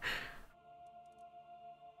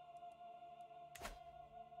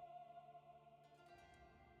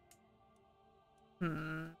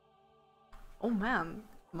 Oh man,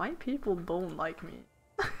 my people don't like me.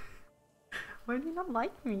 Why do you not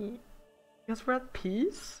like me? Because we're at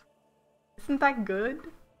peace? Isn't that good?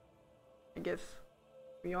 I guess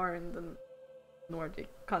we are in the Nordic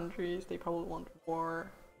countries, they probably want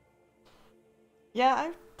war. Yeah,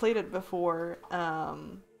 I've played it before,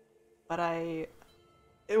 but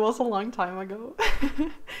it was a long time ago,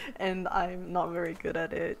 and I'm not very good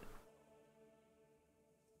at it.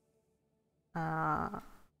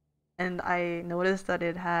 And I noticed that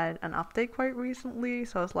it had an update quite recently,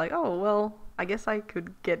 so I was like, oh, well, I guess I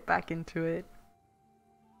could get back into it.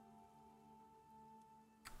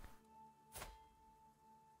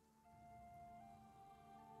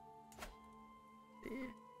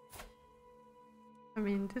 I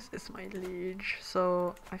mean, this is my liege,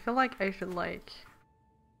 so I feel like I should like...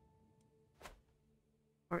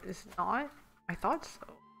 Or is it not? I thought so.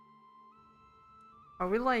 Are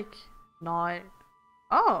we like not...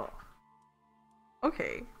 Oh!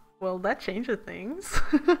 Okay, well that changes things.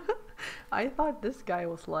 I thought this guy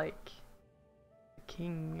was like the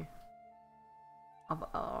king of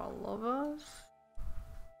all of us.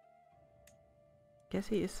 Guess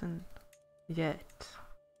he isn't yet,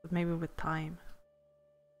 but maybe with time.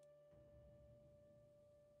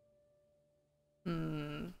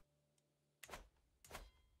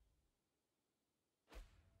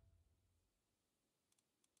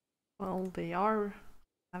 Well, they are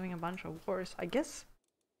having a bunch of wars. I guess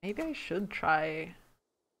maybe I should try.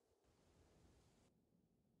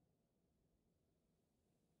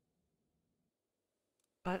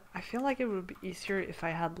 But I feel like it would be easier if I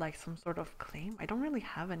had like some sort of claim. I don't really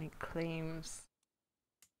have any claims.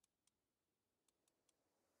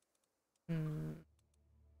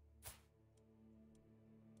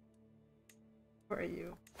 Where are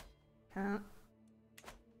you? Can't.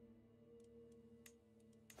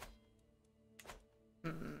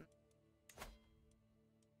 And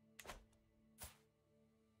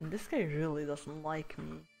this guy really doesn't like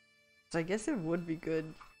me. So I guess it would be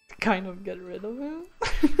good to kind of get rid of him.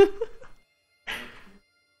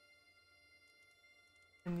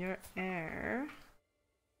 And your heir.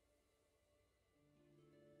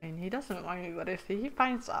 And he doesn't like me, but if he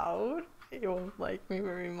finds out, he won't like me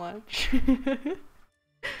very much.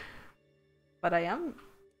 But I am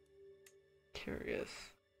curious.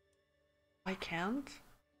 I can't?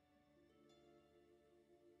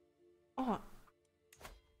 Oh.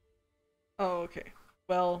 Oh, okay.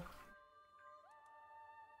 Well.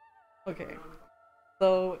 Okay.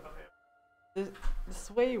 So, this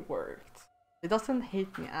way worked. It doesn't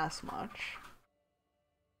hate me as much.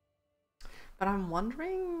 But I'm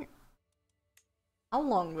wondering, how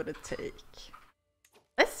long would it take?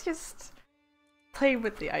 Let's just play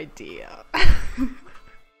with the idea.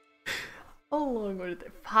 How long would it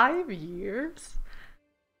take? 5 years?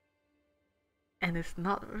 And it's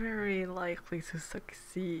not very likely to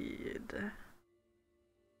succeed.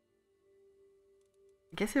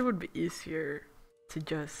 I guess it would be easier to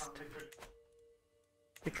just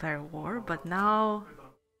declare war, but now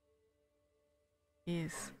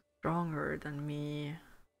he's stronger than me.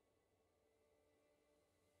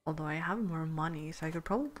 Although I have more money, so I could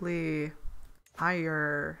probably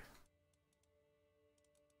hire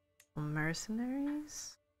some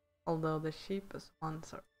mercenaries. Although the cheapest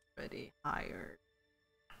ones are already hired.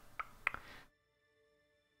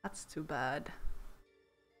 That's too bad.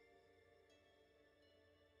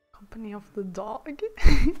 Company of the dog?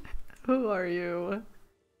 Who are you?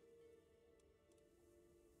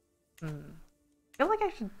 I feel like I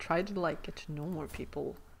should try to like get to know more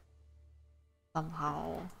people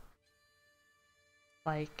somehow.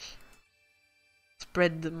 Like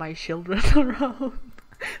spread my children around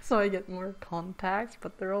so I get more contacts,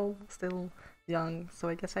 but they're all still young, so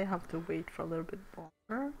I guess I have to wait for a little bit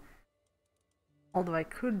longer. Although I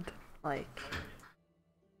could like...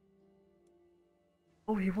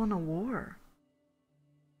 Oh, he won a war.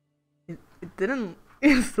 It didn't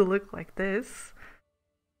used to look like this.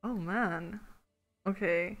 Oh man.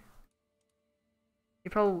 Okay. He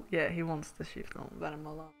probably, yeah, he wants the chiefdom, let him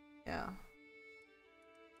alone. Yeah.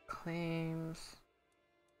 Claims.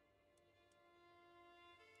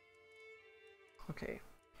 Okay.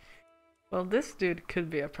 Well, this dude could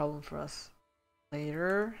be a problem for us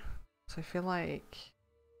later. So I feel like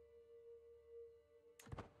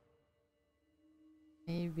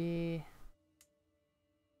maybe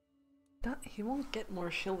that he won't get more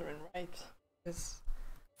children, right? Because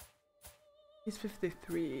he's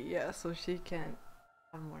 53, yeah, so she can't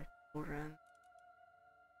have more children.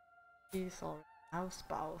 He's already house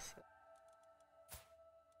spouse.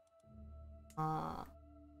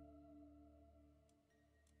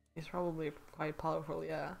 He's probably quite powerful,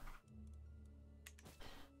 yeah.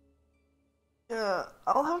 Yeah,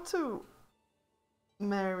 I'll have to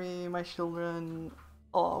marry my children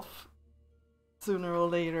off sooner or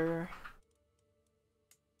later.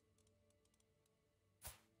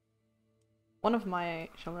 One of my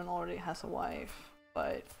children already has a wife,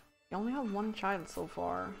 but they only have one child so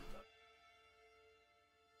far.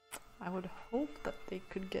 I would hope that they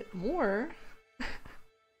could get more.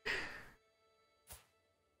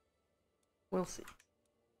 We'll see.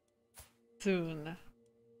 Soon.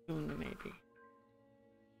 Soon, maybe.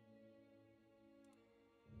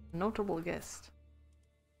 Notable guest.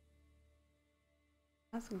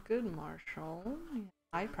 That's a good marshal.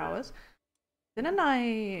 High prowess. Didn't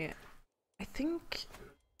I think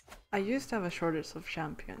I used to have a shortage of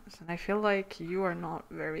champions, and I feel like you are not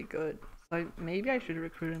very good. So maybe I should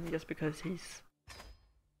recruit him just because he's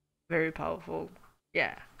very powerful.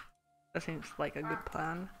 Yeah, that seems like a good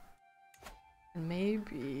plan. And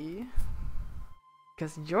maybe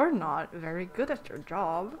because you're not very good at your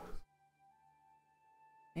job,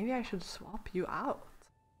 maybe I should swap you out.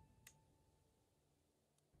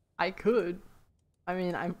 I could. I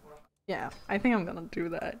mean, I think I'm gonna do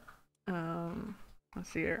that. Let's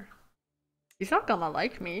see here. He's not gonna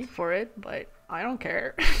like me for it, but I don't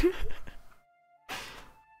care.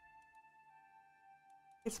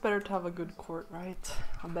 It's better to have a good court, right?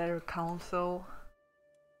 A better council.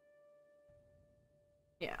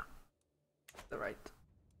 Yeah, the right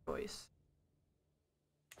choice.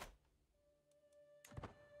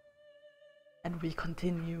 And we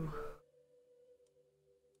continue.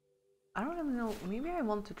 I don't even know, maybe I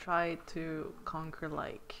want to try to conquer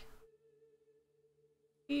like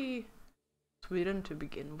Sweden to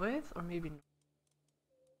begin with, or maybe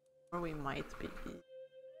Norway might be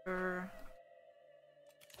easier.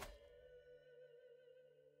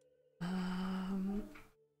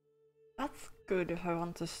 That's good if I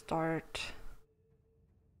want to start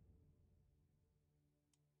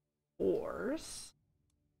wars.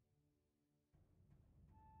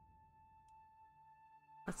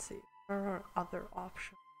 Let's see, there are other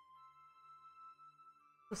options.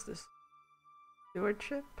 What's this?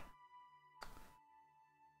 Stewardship?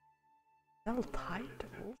 Sell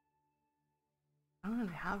titles? I don't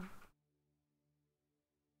really have.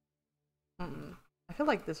 I feel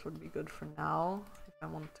like this would be good for now if I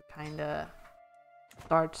want to kinda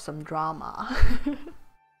start some drama.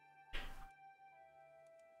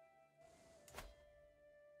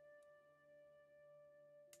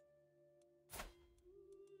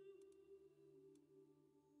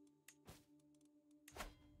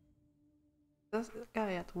 Is this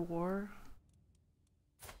guy at war?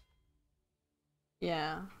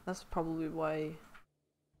 Yeah, that's probably why.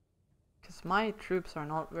 Because my troops are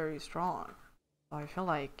not very strong. So I feel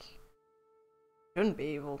like I shouldn't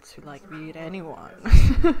be able to like beat anyone.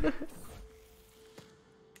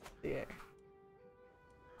 Yeah.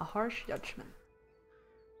 A harsh judgment.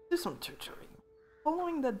 Do some tutoring.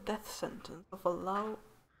 Following the death sentence of a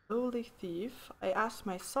lowly thief, I asked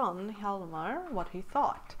my son, Hjalmar, what he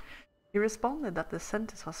thought. He responded that the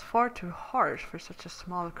sentence was far too harsh for such a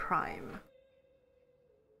small crime.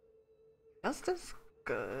 Justice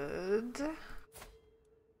good,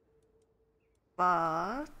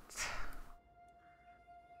 but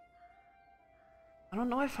I don't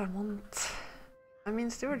know if I want. I mean,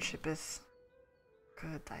 stewardship is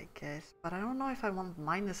good, I guess, but I don't know if I want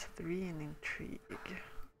 -3 in intrigue.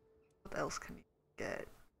 What else can you get?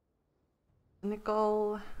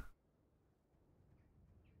 Nickel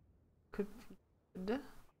could be good.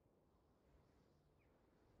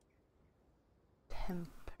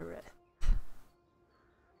 Temperate.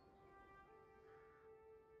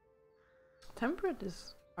 Temperate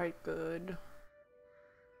is quite good.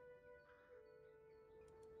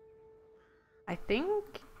 I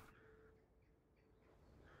think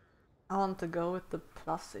I want to go with the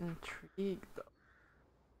plus intrigue though.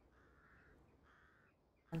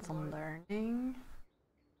 And some learning.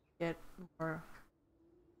 Get more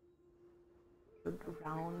good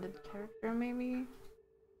rounded character maybe.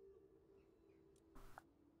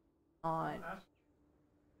 Not.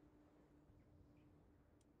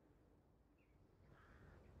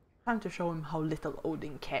 Time to show him how little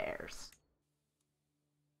Odin cares.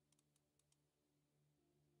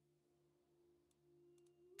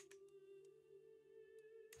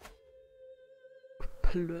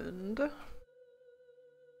 Plund. I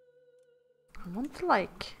want to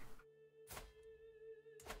like.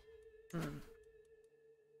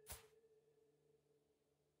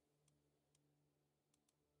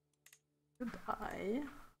 Should I?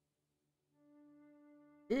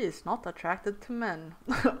 He is not attracted to men.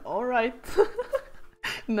 Alright.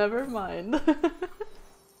 Never mind.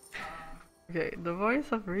 Okay, the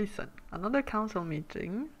voice of reason. Another council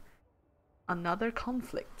meeting. another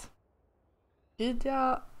conflict.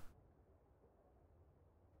 Lydia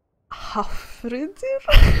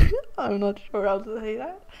Hafridir? I'm not sure how to say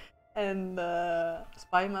that. And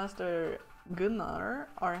Spymaster Gunnar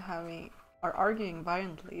are arguing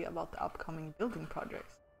violently about the upcoming building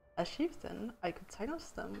projects. As chieftain, I could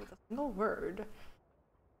silence them with a single word.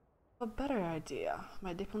 A better idea.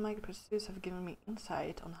 My diplomatic pursuits have given me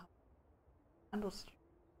insight on how to handle.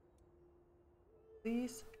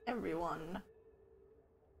 Please, everyone.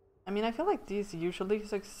 I mean, I feel like these usually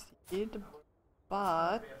succeed,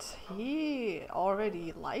 but he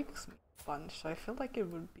already likes me a bunch, so I feel like it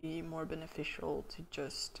would be more beneficial to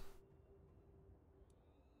just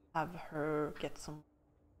have her get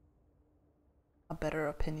a better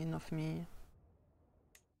opinion of me.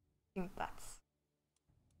 I think that's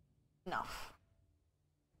enough.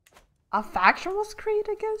 A faction was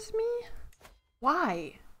created against me?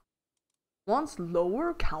 Why? Wants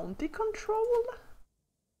lower county control?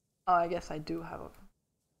 Oh, I guess I do have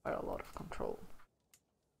quite a lot of control.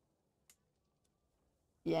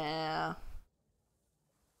 Yeah.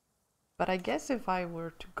 But I guess if I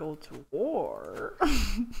were to go to war,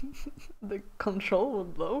 the control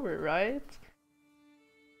would lower, right?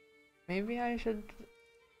 Maybe I should...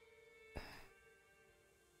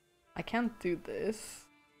 I can't do this.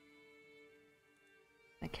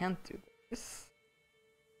 I can't do this.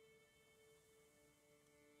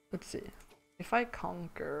 Let's see. If I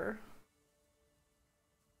conquer...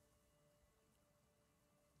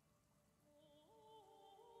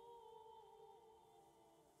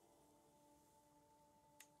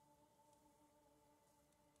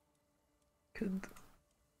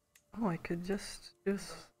 Oh, I could just...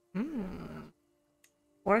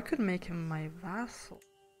 Or I could make him my vassal.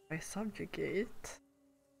 If I subjugate...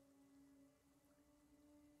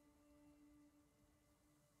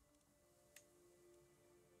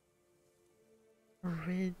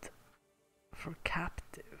 Raid for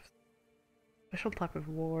captives. Special type of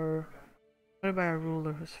war. Led by a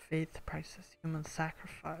ruler whose faith prizes human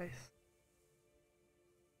sacrifice.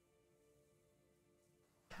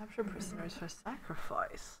 Capture prisoners for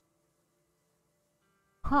sacrifice.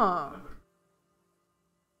 Huh.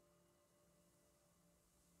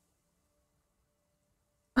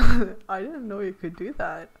 I didn't know you could do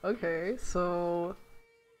that. Okay, so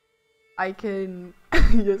I can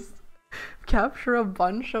just capture a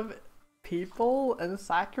bunch of people and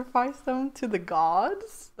sacrifice them to the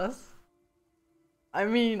gods? I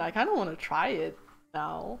mean, I kind of want to try it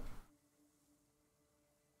now.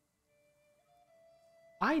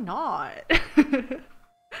 Why not?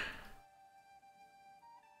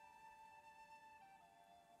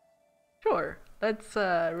 Sure, let's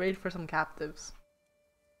raid for some captives.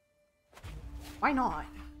 Why not?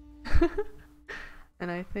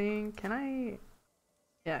 And I think, can I?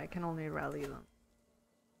 Yeah, I can only rally them.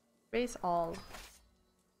 Raise all.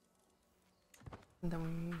 And then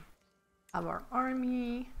we have our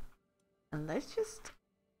army. And let's just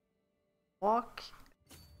walk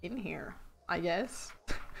in here, I guess.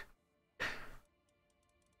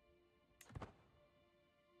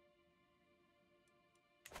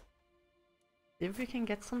 See if we can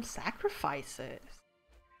get some sacrifices.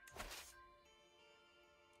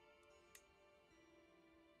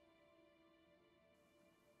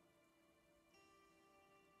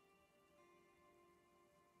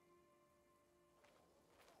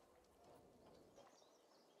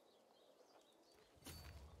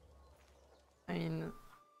 I mean,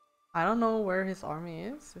 I don't know where his army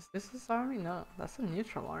is. Is this his army? No, that's a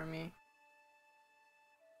neutral army.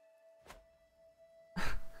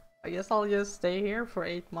 I guess I'll just stay here for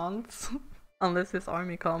 8 months. Unless his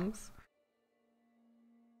army comes.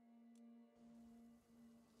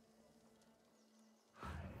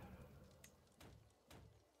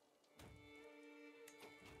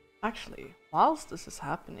 Actually, whilst this is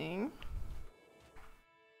happening...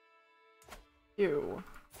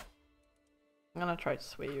 I'm gonna try to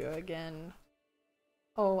sway you again.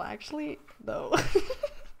 Oh, actually, no.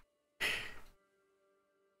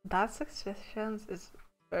 That suspicions is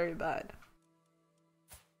very bad.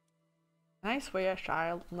 Can I sway a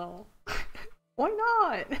child? No. Why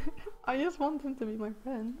not? I just want him to be my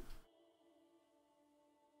friend.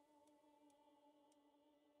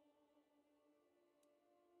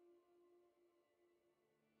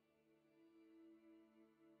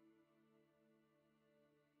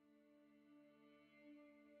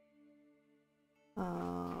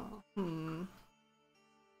 Hmm.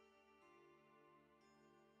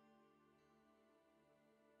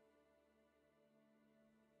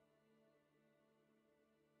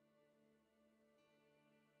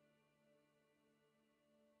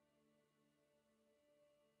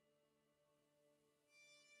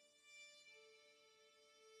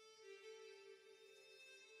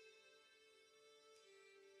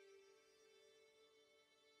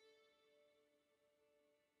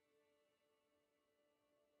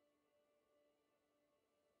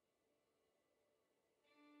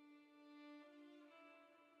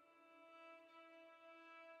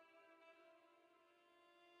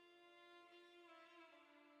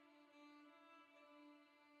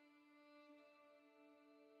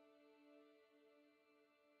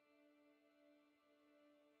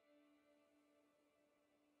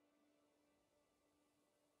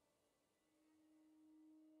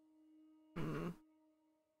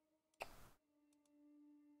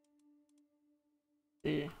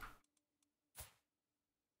 See.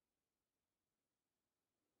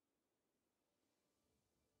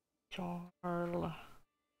 Jarl.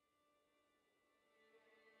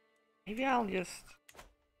 Maybe I'll just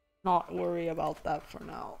not worry about that for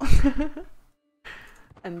now.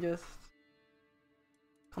 And just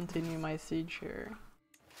continue my siege here.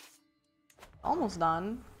 Almost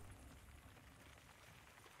done.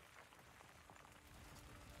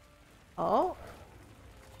 Oh.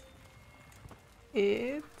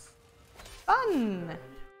 It's done!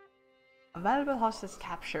 A valuable hostage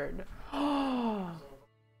captured. Oh!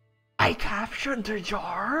 I captured the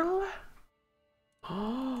Jarl?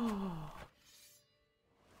 Oh!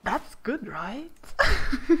 That's good, right?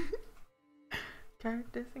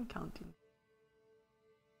 Characters and counting.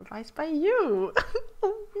 Advised by you!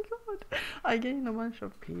 Oh my god! I gained a bunch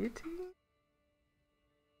of piety?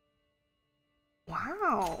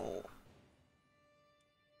 Wow!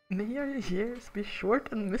 May your years be short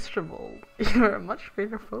and miserable. You are a much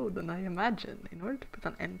greater foe than I imagined. In order to put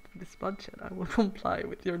an end to this bloodshed, I will comply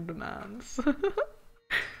with your demands.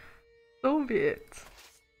 So be it.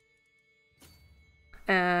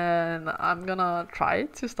 And I'm gonna try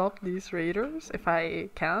to stop these raiders if I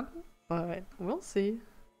can, but we'll see.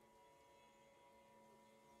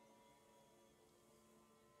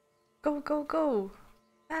 Go, go, go!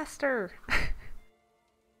 Faster!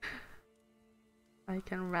 I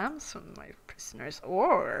can ransom my prisoners,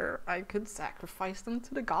 or I could sacrifice them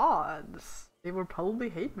to the gods. They would probably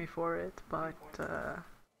hate me for it, but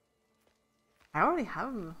I already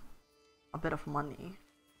have a bit of money.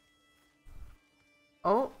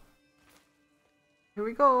 Oh, here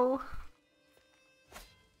we go.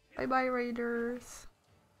 Bye bye, raiders.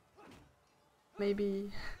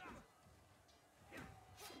 Maybe.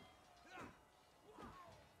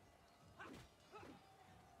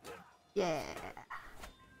 Yeah.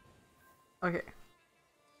 Okay.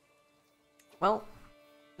 Well,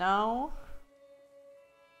 now.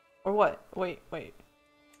 Or what? Wait, wait.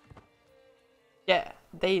 Yeah,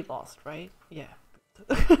 they lost, right? Yeah.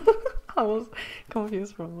 I was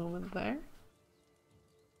confused for a moment there.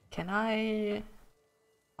 Can I...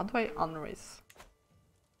 How do I unraise?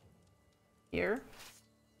 Here?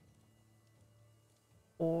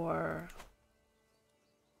 Or...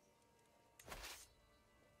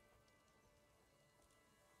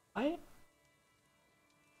 I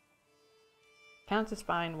can't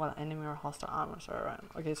spine while enemy or hostile armors are around.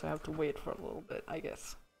 Okay, so I have to wait for a little bit, I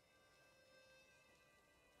guess.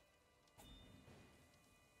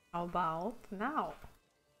 How about now?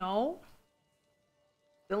 No?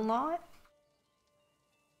 Still not?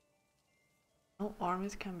 No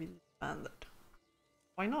armies can be disbanded.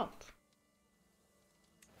 Why not?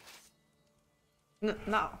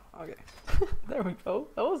 Now. Okay. There we go.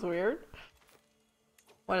 That was weird.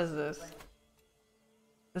 What is this?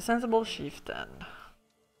 The sensible chieftain.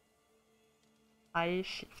 I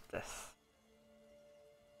shift this.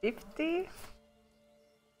 50?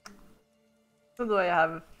 Who do I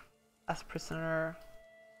have as prisoner?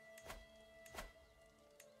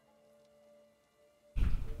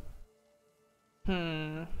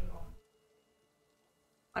 I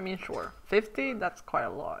mean, sure. 50? That's quite a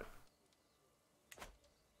lot.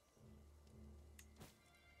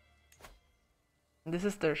 This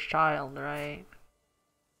is their child, right?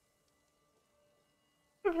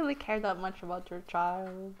 You really care that much about your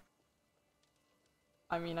child?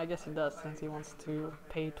 I mean, I guess he does since he wants to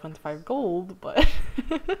pay 25 gold, but...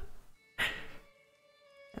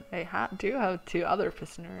 I do have 2 other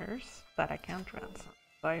prisoners that I can't ransom.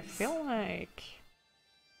 So I feel like...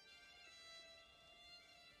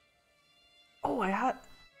 Oh,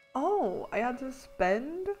 I had to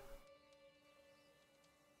spend?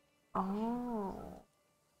 Oh,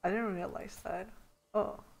 I didn't realize that.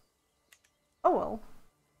 Oh well.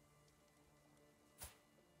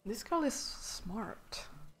 This girl is smart,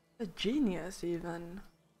 a genius even.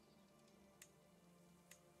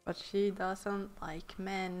 But she doesn't like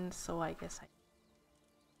men, so I guess I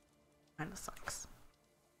kinda sucks.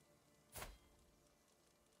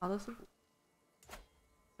 How does it?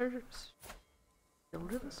 They're still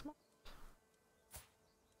really smart.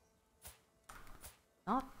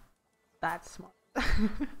 Not that smart.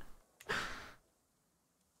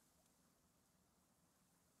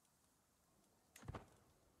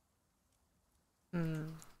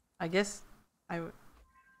 I guess I would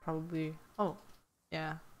probably. Oh,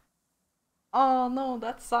 yeah. Oh no,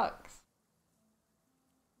 that sucks.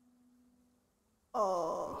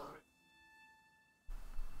 Oh.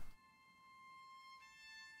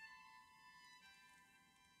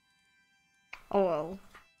 Oh well.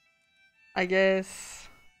 I guess.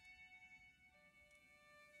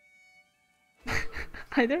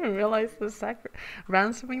 I didn't realize the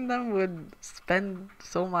ransoming them would spend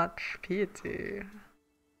so much piety.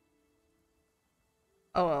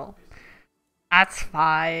 Oh well. That's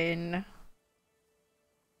fine.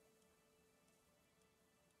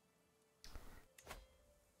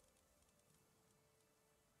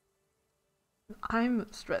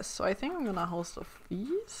 I'm stressed, so I think I'm gonna host a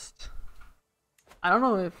feast. I don't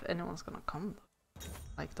know if anyone's gonna come.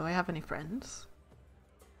 Like, do I have any friends?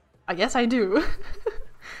 I guess I do.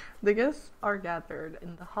 The guests are gathered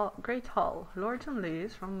in the great hall, lords and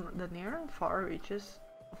ladies from the near and far reaches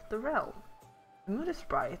of the realm. The mood is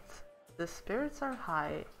bright, the spirits are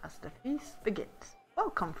high as the feast begins.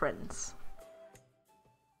 Welcome, friends.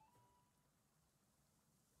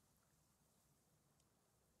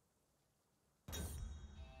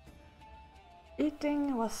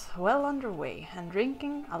 Eating was well underway, and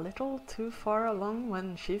drinking a little too far along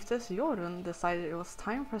when Chiefess Jorun decided it was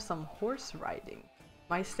time for some horse riding.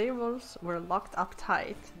 My stables were locked up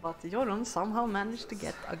tight, but Jorun somehow managed to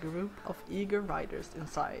get a group of eager riders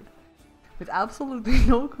inside. With absolutely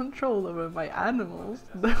no control over my animals,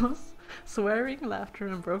 there was swearing, laughter,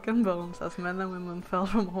 and broken bones as men and women fell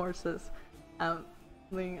from horses,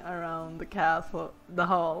 ambling around the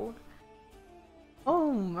hall.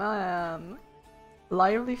 Oh man!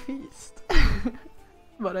 Lively feast.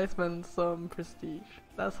 But I spent some prestige.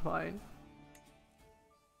 That's fine.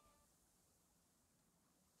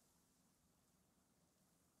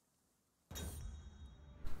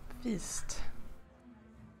 Feast.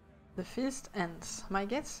 The feast ends. My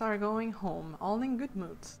guests are going home, all in good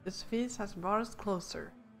moods. This feast has brought us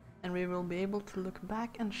closer, and we will be able to look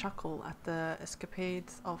back and chuckle at the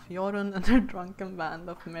escapades of Jorun and her drunken band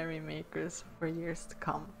of merrymakers for years to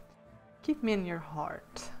come. Keep me in your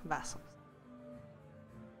heart, vassals.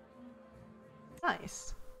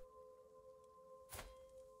 Nice.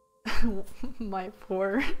 My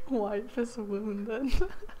poor wife is wounded.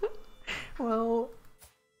 Well,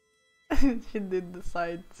 she did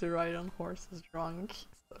decide to ride on horses drunk,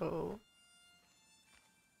 so...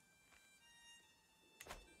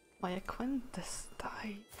 My acquaintance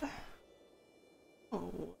died.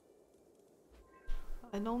 Oh.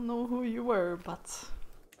 I don't know who you were, but...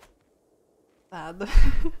 Sad.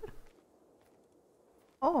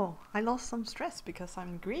 Oh, I lost some stress because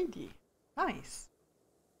I'm greedy. Nice.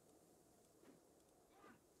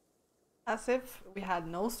 As if we had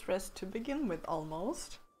no stress to begin with,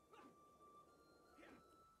 almost.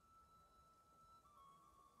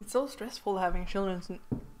 It's so stressful having children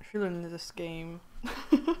in this game.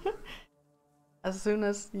 As soon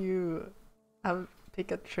as you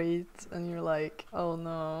pick a trait and you're like, oh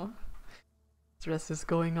no, stress is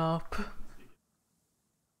going up.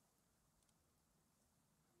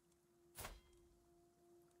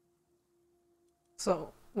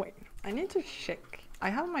 So, wait, I need to check.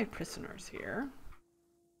 I have my prisoners here.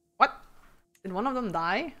 What? Did one of them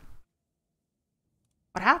die?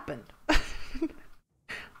 What happened?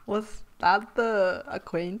 Was that the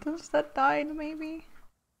acquaintance that died, maybe?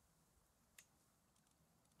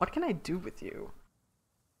 What can I do with you?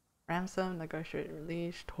 Ransom, negotiate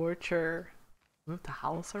release, torture, move to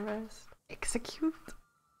house arrest, execute?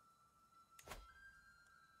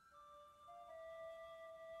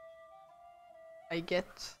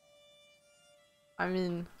 I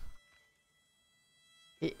mean,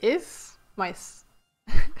 he is my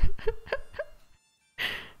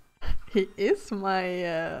he is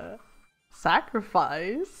my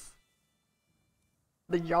sacrifice.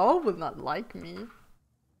 The Jarl would not like me,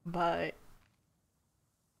 but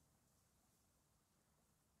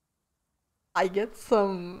I get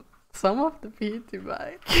some of the PT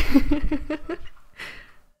back.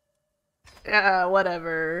 Yeah,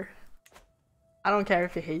 whatever. I don't care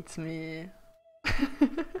if he hates me.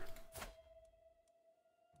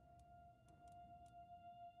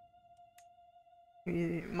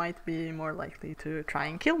 He might be more likely to try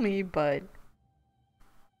and kill me, but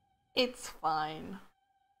it's fine.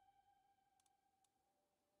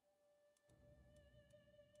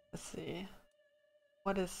 Let's see.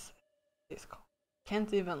 What is this called?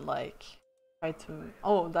 Can't even like try to...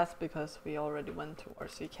 Oh, that's because we already went to war,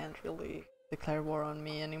 so you can't really declare war on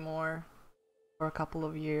me anymore. For a couple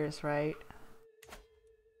of years, right?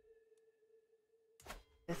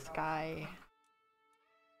 This guy...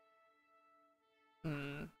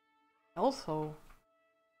 Also...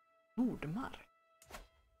 Nordmar.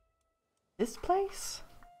 This place?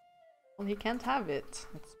 Well, he can't have it.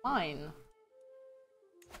 It's mine.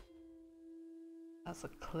 As a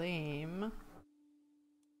claim...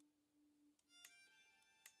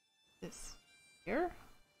 This here?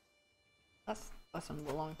 That doesn't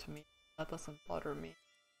belong to me. That doesn't bother me.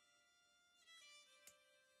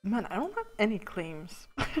 Man, I don't have any claims.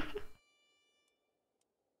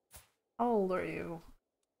 How old are you?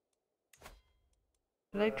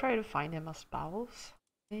 Did I try to find him a spouse?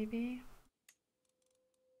 Maybe?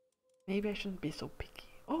 Maybe I shouldn't be so picky.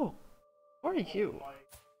 Oh! Where are you?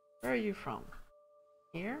 Where are you from?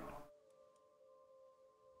 Here?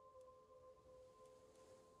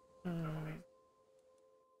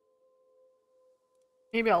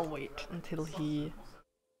 Maybe I'll wait until he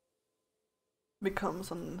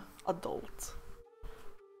becomes an adult.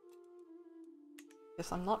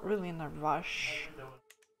 Because I'm not really in a rush to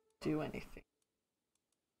do anything.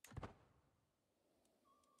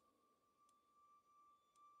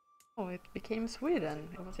 Oh, it became Sweden.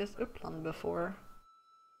 It was just Uppland before.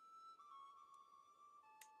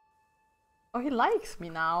 Oh, he likes me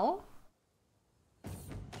now.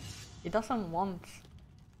 He doesn't want...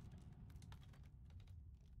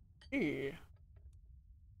 Ew.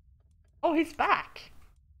 Oh, he's back!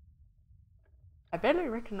 I barely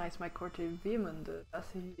recognize my courtier Vemund as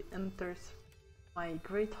he enters my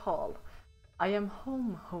great hall. I am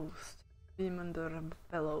home host, Vemund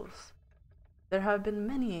bellows. There have been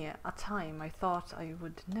many a time I thought I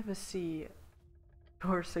would never see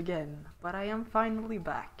yours again, but I am finally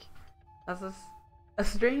back. As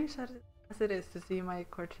strange as it is to see my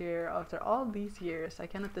courtier after all these years, I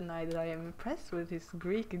cannot deny that I am impressed with his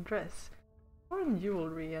Greek dress, foreign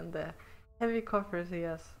jewelry, and the heavy coffers he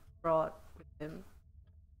has brought with him.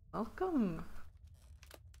 Welcome!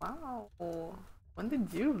 Wow! When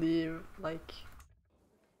did you leave? Like,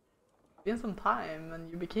 been some time and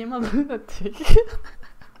you became a lunatic.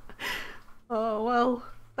 Oh, well,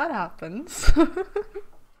 that happens.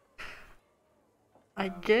 I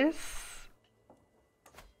guess...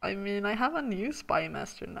 I mean, I have a new spy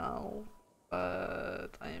master now,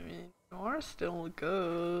 but I mean, you're still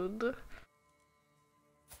good.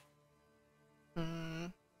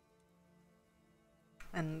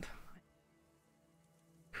 And I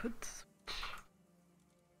could switch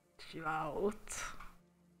you out.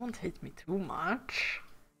 Won't hate me too much.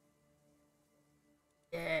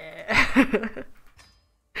 Yeah.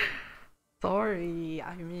 Sorry,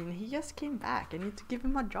 I mean, he just came back. I need to give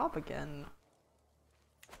him a job again.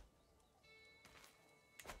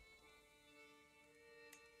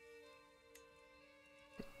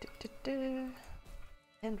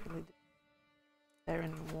 Can't really do there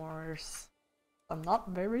any wars. I'm not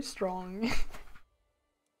very strong.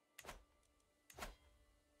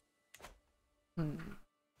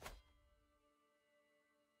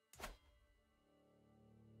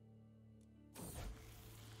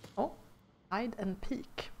 Oh, hide and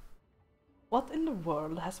peek. What in the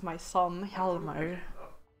world has my son Hjalmar?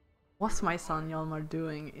 What's my son Hjalmar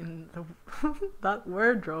doing in that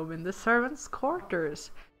wardrobe in the servants'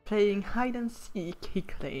 quarters? Playing hide and seek, he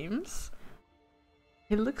claims.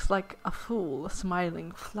 He looks like a fool,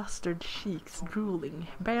 smiling, flustered cheeks drooling,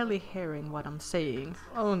 barely hearing what I'm saying.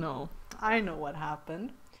 Oh no, I know what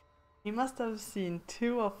happened. He must have seen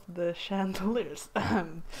two of the chandeliers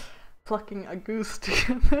plucking a goose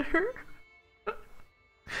together.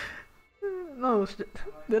 No,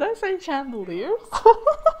 did I say chandeliers?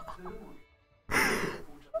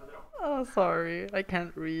 Oh, sorry, I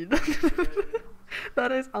can't read.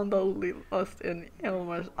 That is undoubtedly lust in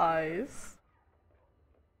Elmar's eyes.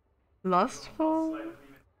 Lustful?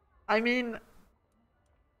 I mean,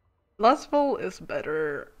 lustful is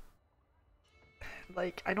better.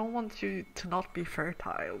 Like, I don't want you to not be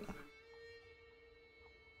fertile.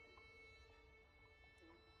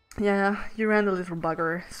 Yeah, you ran a little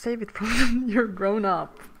bugger. Save it from you're grown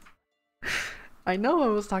up. I know I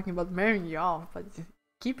was talking about marrying you off, but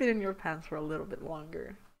keep it in your pants for a little bit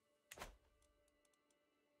longer.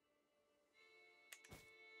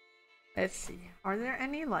 Let's see. Are there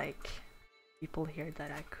any, like, people here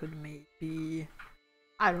that I could maybe,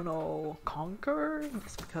 I don't know, conquer?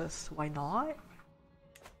 Just because, why not?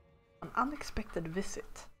 An unexpected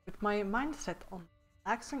visit. With my mindset on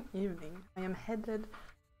relaxing evening, I am headed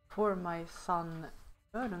for my son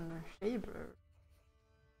Jörn Shaber.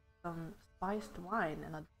 Some spiced wine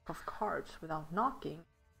and a deck of cards without knocking.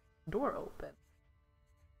 Door open.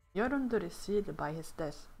 Jörundur is seated by his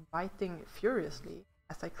desk, biting furiously.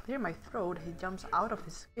 As I clear my throat, he jumps out of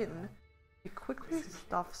his skin. He quickly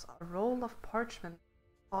stuffs a roll of parchment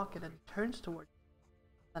in his pocket and turns toward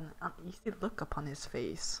me, an uneasy look upon his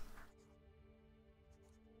face.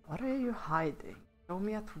 What are you hiding? Show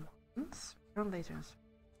me at once? Return later and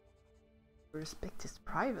respect his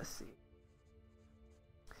privacy.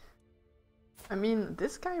 I mean,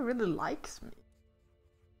 this guy really likes me.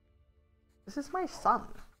 This is my son.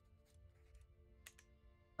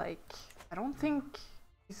 Like, I don't think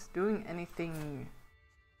he's doing anything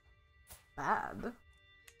bad.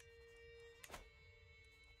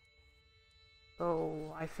 So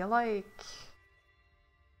I feel like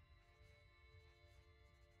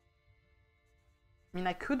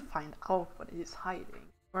I could find out what he's hiding,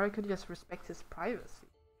 or I could just respect his privacy.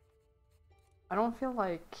 I don't feel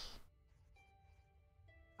like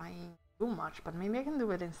I do much, but maybe I can do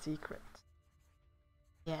it in secret.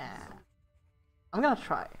 Yeah. I'm gonna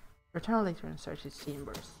try. Return later and search his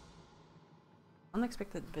chambers.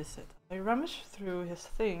 Unexpected visit. I rummage through his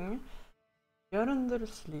thing. Jorundur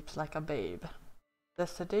sleeps like a babe. The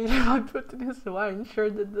sedative I put in his wine sure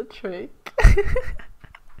did the trick.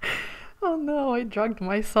 Oh no, I drugged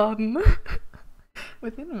my son.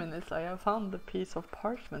 Within minutes I have found the piece of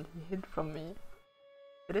parchment he hid from me.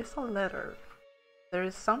 It is a letter. There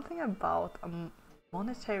is something about a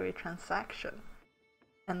monetary transaction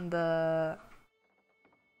and the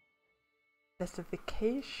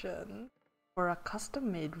specification for a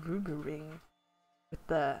custom-made ruby ring with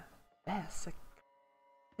the S.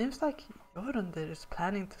 Seems like Jorundur is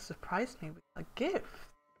planning to surprise me with a gift.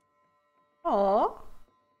 Aww,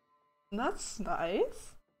 that's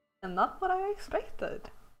nice, and not what I expected.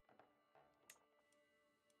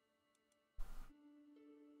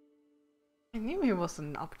 I knew he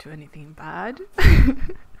wasn't up to anything bad.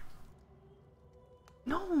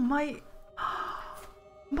 No, my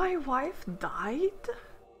wife died?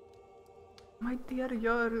 My dear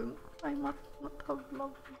Jorun, I must not have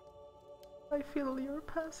loved you. I feel you're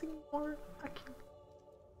passing more accurately.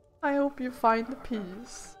 I hope you find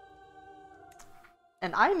peace.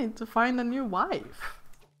 And I need to find a new wife.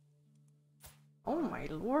 Oh my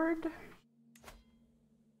lord.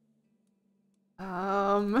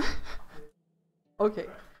 Okay,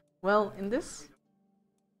 well, in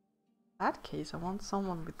that case I want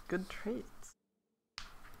someone with good traits.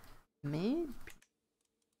 Maybe.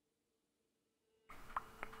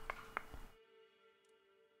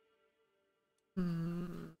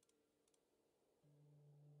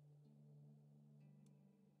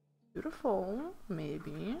 Beautiful,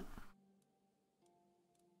 maybe.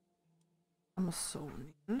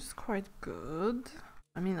 Amazonian is quite good.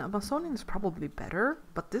 I mean, Amazonian is probably better,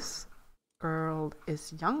 but this girl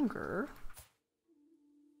is younger,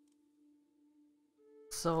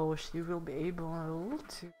 so she will be able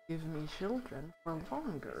to give me children for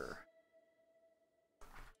longer.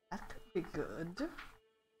 That could be good.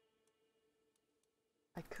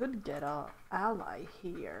 I could get a ally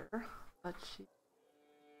here, but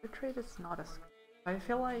her trait is not as good. I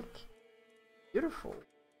feel like beautiful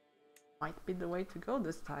might be the way to go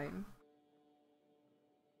this time.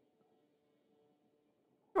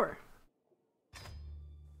 Sure.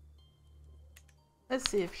 Let's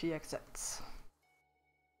see if she accepts.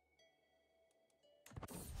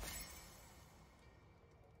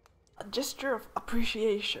 A gesture of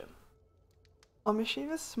appreciation. A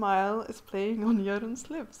mischievous smile is playing on Jorun's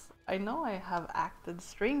lips. I know I have acted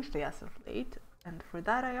strangely as of late, and for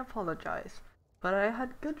that I apologize, but I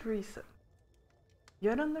had good reason.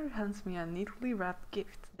 Jorundur hands me a neatly wrapped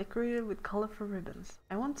gift, decorated with colorful ribbons.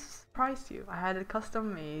 I want to surprise you. I had it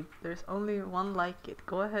custom made. There's only one like it.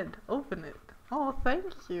 Go ahead, open it. Oh,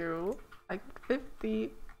 thank you. I got 50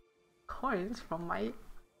 coins from my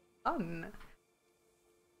son.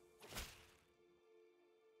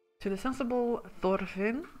 To the sensible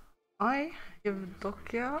Thorfinn, I,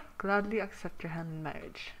 Evdokia, gladly accept your hand in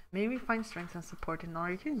marriage. May we find strength and support in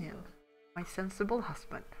our union. My sensible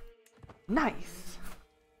husband. Nice!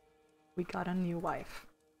 We got a new wife.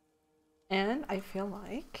 And I feel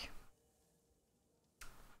like...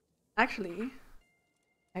 Actually,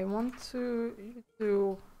 I want you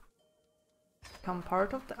to become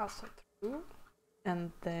part of the asset too.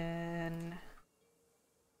 And then...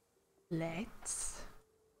 Let's...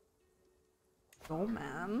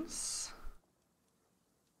 romance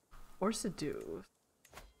or seduce.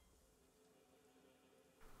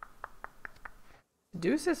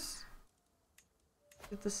 Seduce is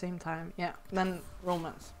at the same time, yeah. Then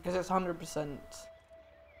romance because it's 100%,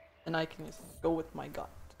 and I can just go with my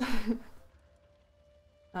gut.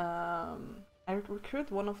 I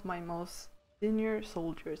recruit one of my most senior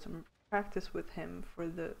soldiers and practice with him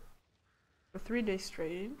for 3 days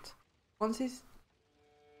straight. Once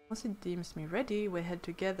he deems me ready, we head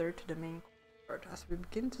together to the main court. As we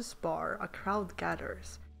begin to spar, a crowd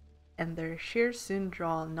gathers, and their cheers soon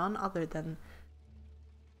draw none other than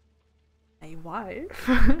my wife.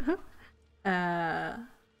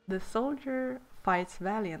 The soldier fights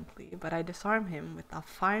valiantly, but I disarm him with a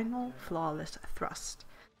final, flawless thrust.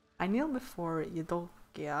 I kneel before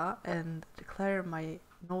Eudokia and declare my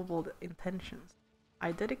noble intentions.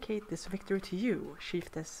 I dedicate this victory to you,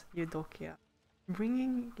 Chiefess Eudokia.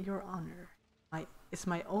 Bringing your honor is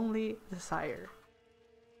my only desire.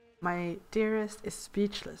 My dearest is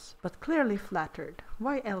speechless, but clearly flattered.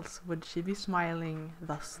 Why else would she be smiling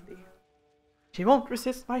thusly? She won't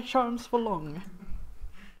resist my charms for long.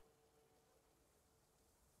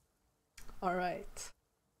 Alright.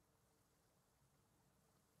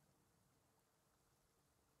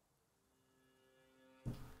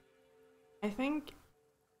 I think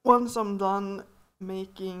once I'm done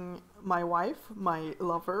making my wife, my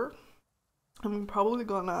lover, I'm probably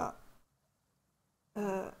gonna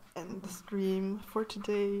end the stream for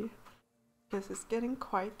today because it's getting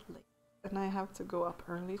quite late and I have to go up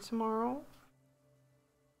early tomorrow.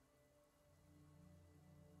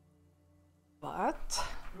 But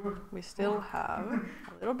we still have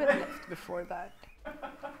a little bit left before that.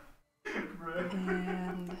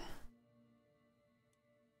 And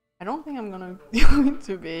I don't think I'm going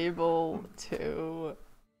to be able to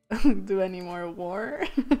do any more war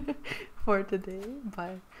for today,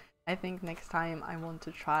 but I think next time I want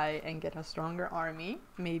to try and get a stronger army,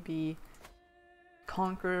 maybe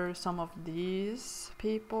conquer some of these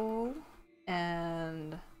people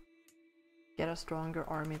and get a stronger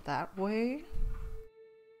army that way.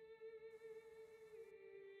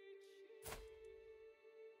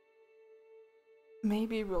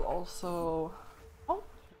 Maybe we'll also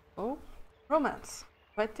romance,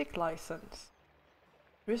 poetic license.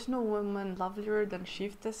 There is no woman lovelier than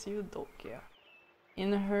Chiefess Eudokia.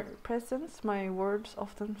 In her presence my words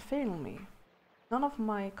often fail me. None of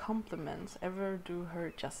my compliments ever do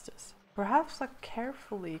her justice. Perhaps a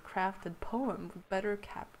carefully crafted poem would better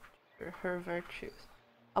capture her virtues.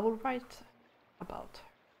 I will write about her.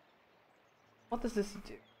 What does this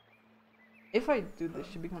do? If I do this,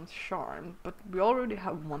 she becomes charmed, but we already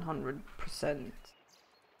have 100%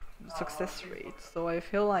 success rate, so I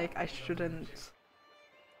feel like I shouldn't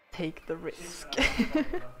take the risk.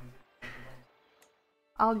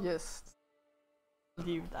 I'll just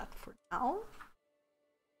leave that for now.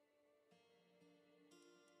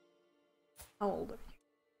 How old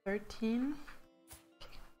are you? 13?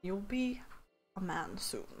 Okay. You'll be a man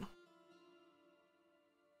soon.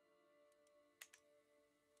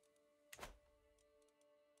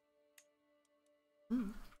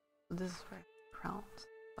 This is where crowns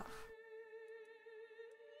stuff.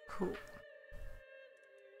 Cool.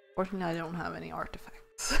 Fortunately, I don't have any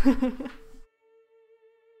artifacts.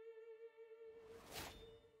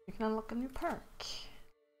 You can unlock a new perk.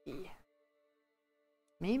 Yeah.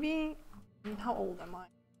 Maybe. How old am I?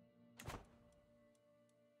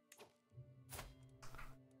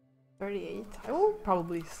 38. I will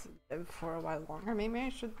probably live for a while longer. Maybe I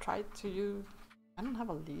should try to use. I don't have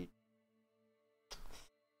a lead.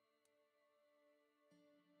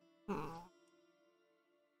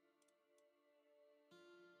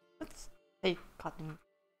 Let's take cutting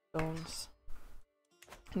stones.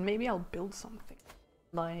 And maybe I'll build something.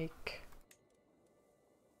 Like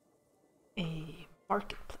a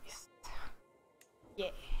marketplace. Yeah.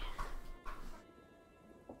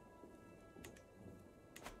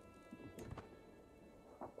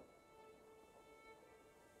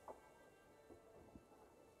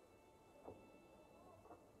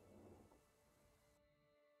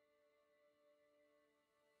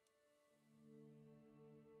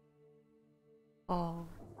 Oh,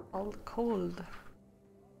 all cold.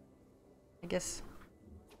 I guess.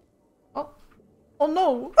 Oh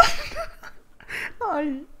no!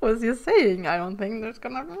 I was just saying, I don't think there's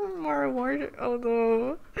gonna be more reward,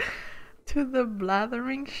 although. To the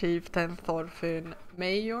blathering chieftain Thorfinn,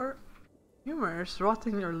 may your humors rot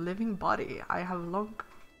in your living body. I have long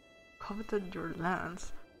coveted your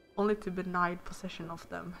lands, only to be denied possession of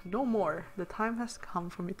them. No more. The time has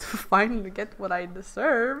come for me to finally get what I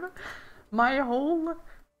deserve. My whole...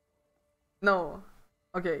 No.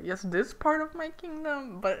 Okay, yes, this part of my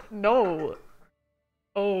kingdom, but no.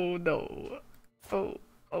 Oh no.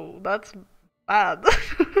 Oh, that's bad.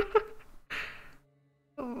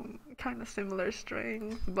 Kind of similar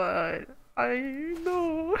string, but I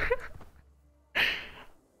know.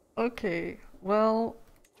 Okay, well,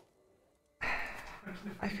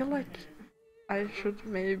 I feel like I should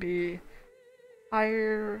maybe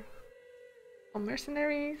hire some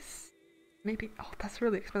mercenaries. Maybe, oh, that's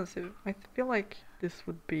really expensive. I feel like this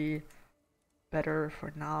would be better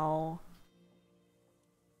for now.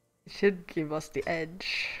 It should give us the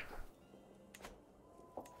edge.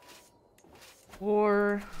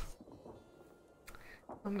 Or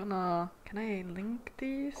I'm gonna, can I link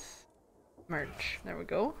these? Merge, there we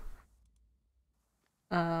go.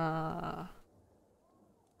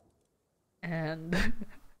 And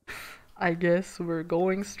I guess we're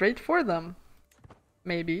going straight for them.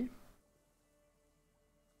 Maybe.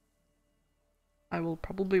 I will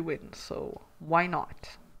probably win, so why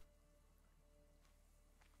not?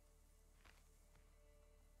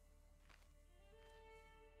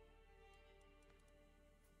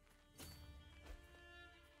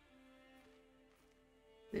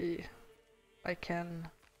 See if I can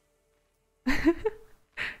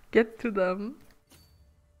get to them.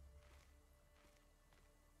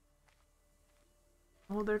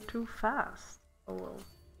 Oh, they're too fast. Oh well.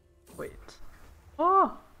 Wait.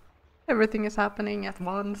 Oh! Everything is happening at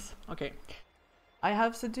once. Okay. I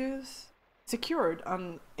have secured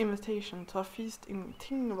an invitation to a feast in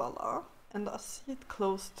Tingvalla and a seat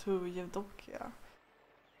close to Yevdokia.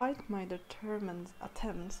 Despite my determined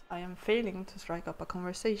attempts, I am failing to strike up a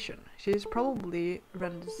conversation. She is probably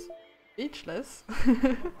rendered speechless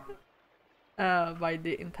by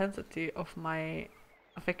the intensity of my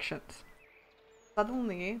affections.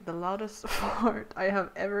 Suddenly, the loudest fart I have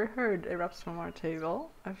ever heard erupts from our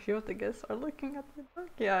table. A few of the guests are looking at me.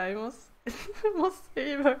 Yeah, I must, I must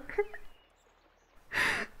save her.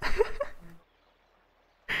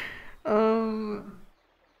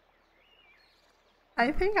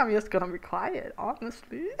 I think I'm just gonna be quiet,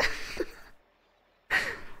 honestly.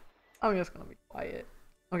 I'm just gonna be quiet.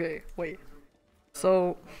 Okay, wait.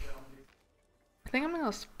 So, I think I'm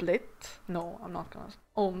gonna split. No, I'm not gonna.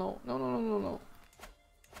 Oh no, no, no, no, no, no.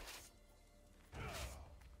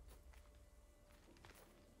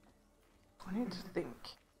 I need to think.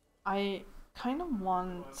 I kind of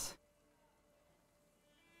want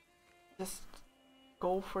just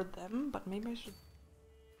go for them, but maybe I should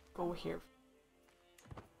go here.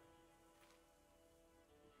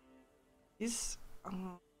 This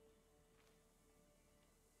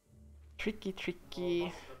tricky.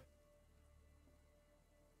 I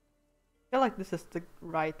feel like this is the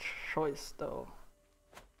right choice though.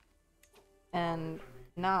 And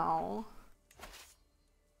now,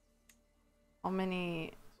 how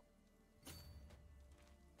many?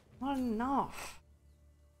 Not enough.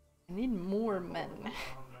 I need more men.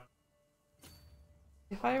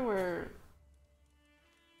 If I were...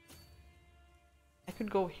 I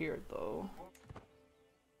could go here though,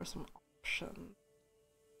 for some options.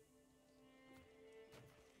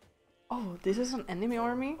 Oh, this is an enemy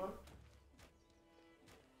army?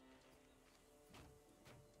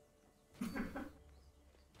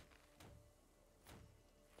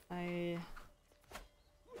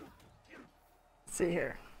 Let's see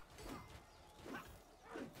here.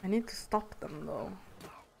 I need to stop them though.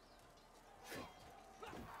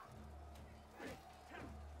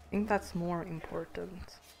 I think that's more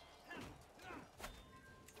important.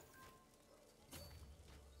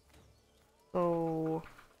 So...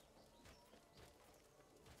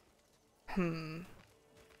 I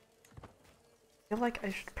feel like I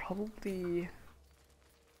should probably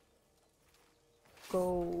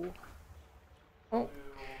go... Oh!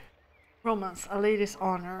 Romance, a lady's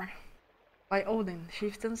honor. By Odin,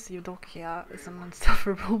 chieftain's Eudokia is an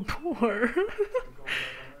insufferable bore.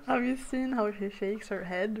 Have you seen how she shakes her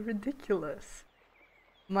head? Ridiculous.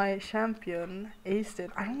 My champion,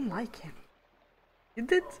 Aestin, I don't like him.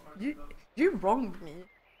 You wronged me.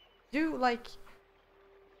 You, like,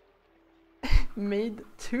 made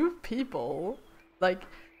two people, like,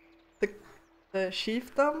 the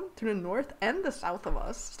chiefdom to the north and the south of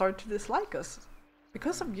us start to dislike us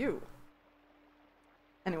because of you.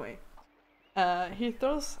 Anyway, he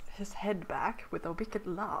throws his head back with a wicked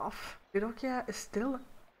laugh. Eudokia is still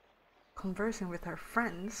conversing with her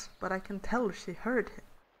friends, but I can tell she hurt him.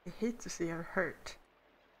 I hate to see her hurt.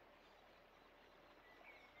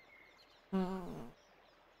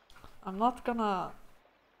 I'm not gonna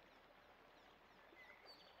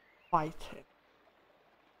fight him.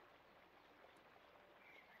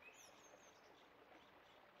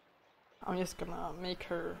 I'm just gonna make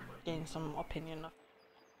her gain some opinion of...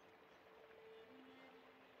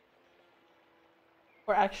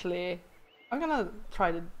 Or actually, I'm gonna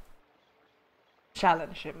try to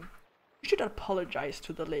challenge him. You should apologize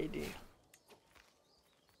to the lady.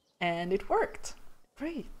 And it worked.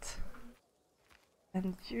 Great.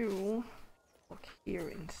 And you look here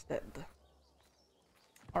instead.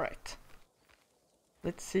 Alright.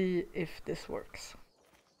 Let's see if this works.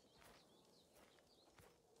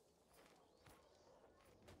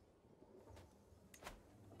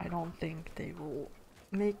 I don't think they will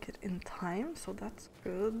make it in time, so that's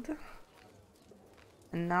good.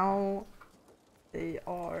 And now they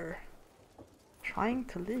are trying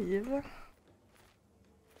to leave.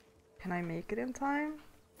 Can I make it in time?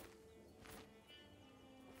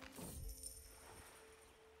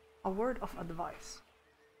 A word of advice.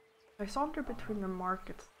 I saunter between the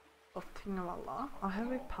markets of Tingvalla, a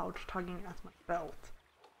heavy pouch tugging at my belt.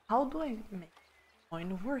 How do I make going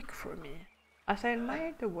to work for me, as I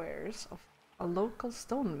admired the wares of a local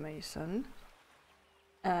stonemason.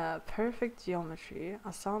 Perfect geometry,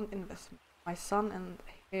 a sound investment. My son and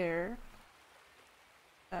heir,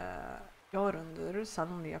 Jorundur,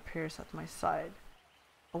 suddenly appears at my side.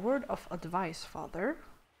 A word of advice, father.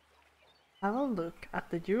 Have a look at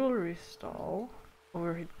the jewelry stall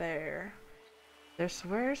over there. Their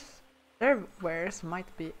wares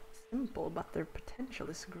might be simple, but their potential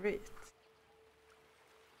is great.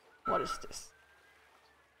 What is this?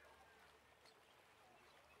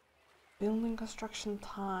 Building construction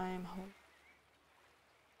time.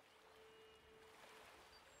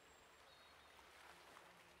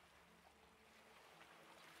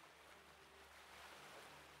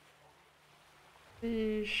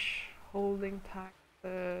 Fish, holding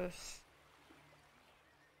taxes.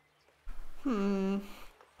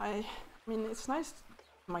 I mean, it's nice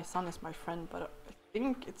my son is my friend, but I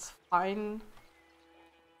think it's fine.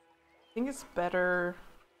 I think it's better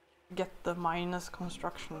to get the minus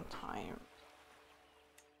construction time.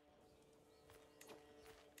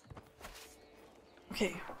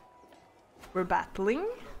 Okay, we're battling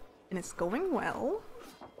and it's going well.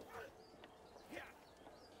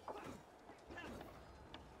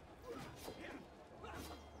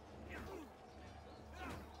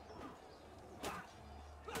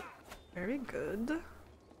 Very good.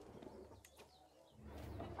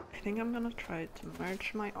 I think I'm gonna try to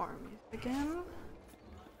merge my armies again.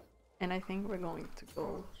 And I think we're going to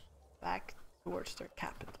go back towards their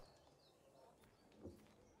capital.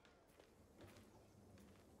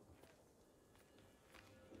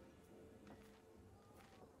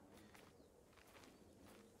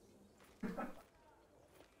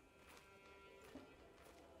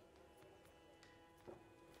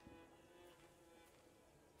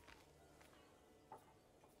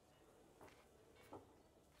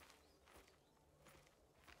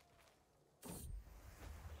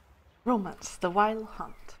 Romance, the wild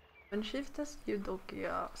hunt. When Chiefess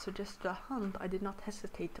Eudokia suggested a hunt, I did not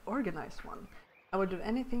hesitate to organize one. I would do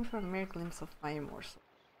anything for a mere glimpse of my immortal.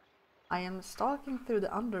 I am stalking through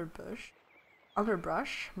the underbrush,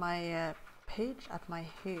 my page at my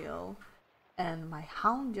heel, and my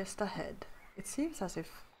hound just ahead. It seems as if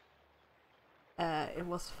it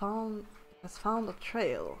has found a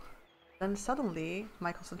trail. Then suddenly,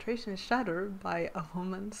 my concentration is shattered by a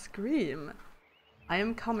woman's scream. I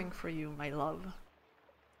am coming for you, my love.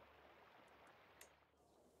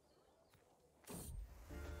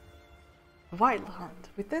 Wild hunt.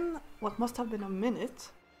 Within what must have been a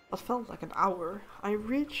minute, but felt like an hour, I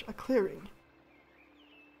reach a clearing.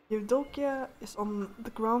 Eudokia is on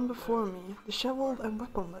the ground before me, disheveled and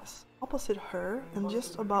weaponless. Opposite her, and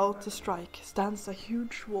just about to strike, stands a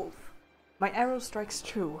huge wolf. My arrow strikes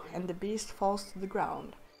true, and the beast falls to the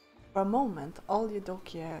ground. For a moment, all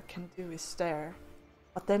Eudokia can do is stare.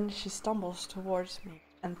 But then she stumbles towards me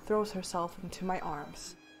and throws herself into my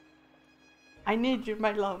arms. I need you,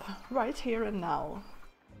 my love, right here and now,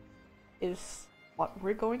 is what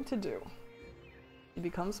we're going to do. She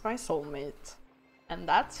becomes my soulmate, and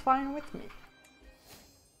that's fine with me.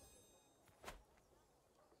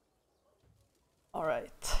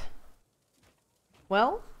 Alright.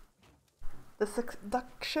 Well, the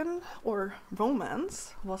seduction or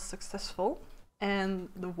romance was successful, and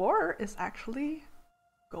the war is actually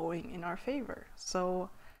going in our favor. So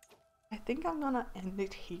I think I'm gonna end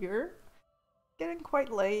it here. Getting quite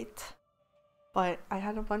late, but I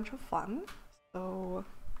had a bunch of fun, so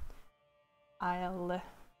I'll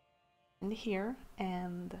end here,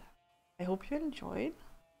 and I hope you enjoyed,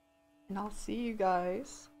 and I'll see you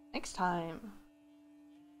guys next time.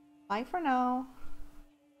 Bye for now.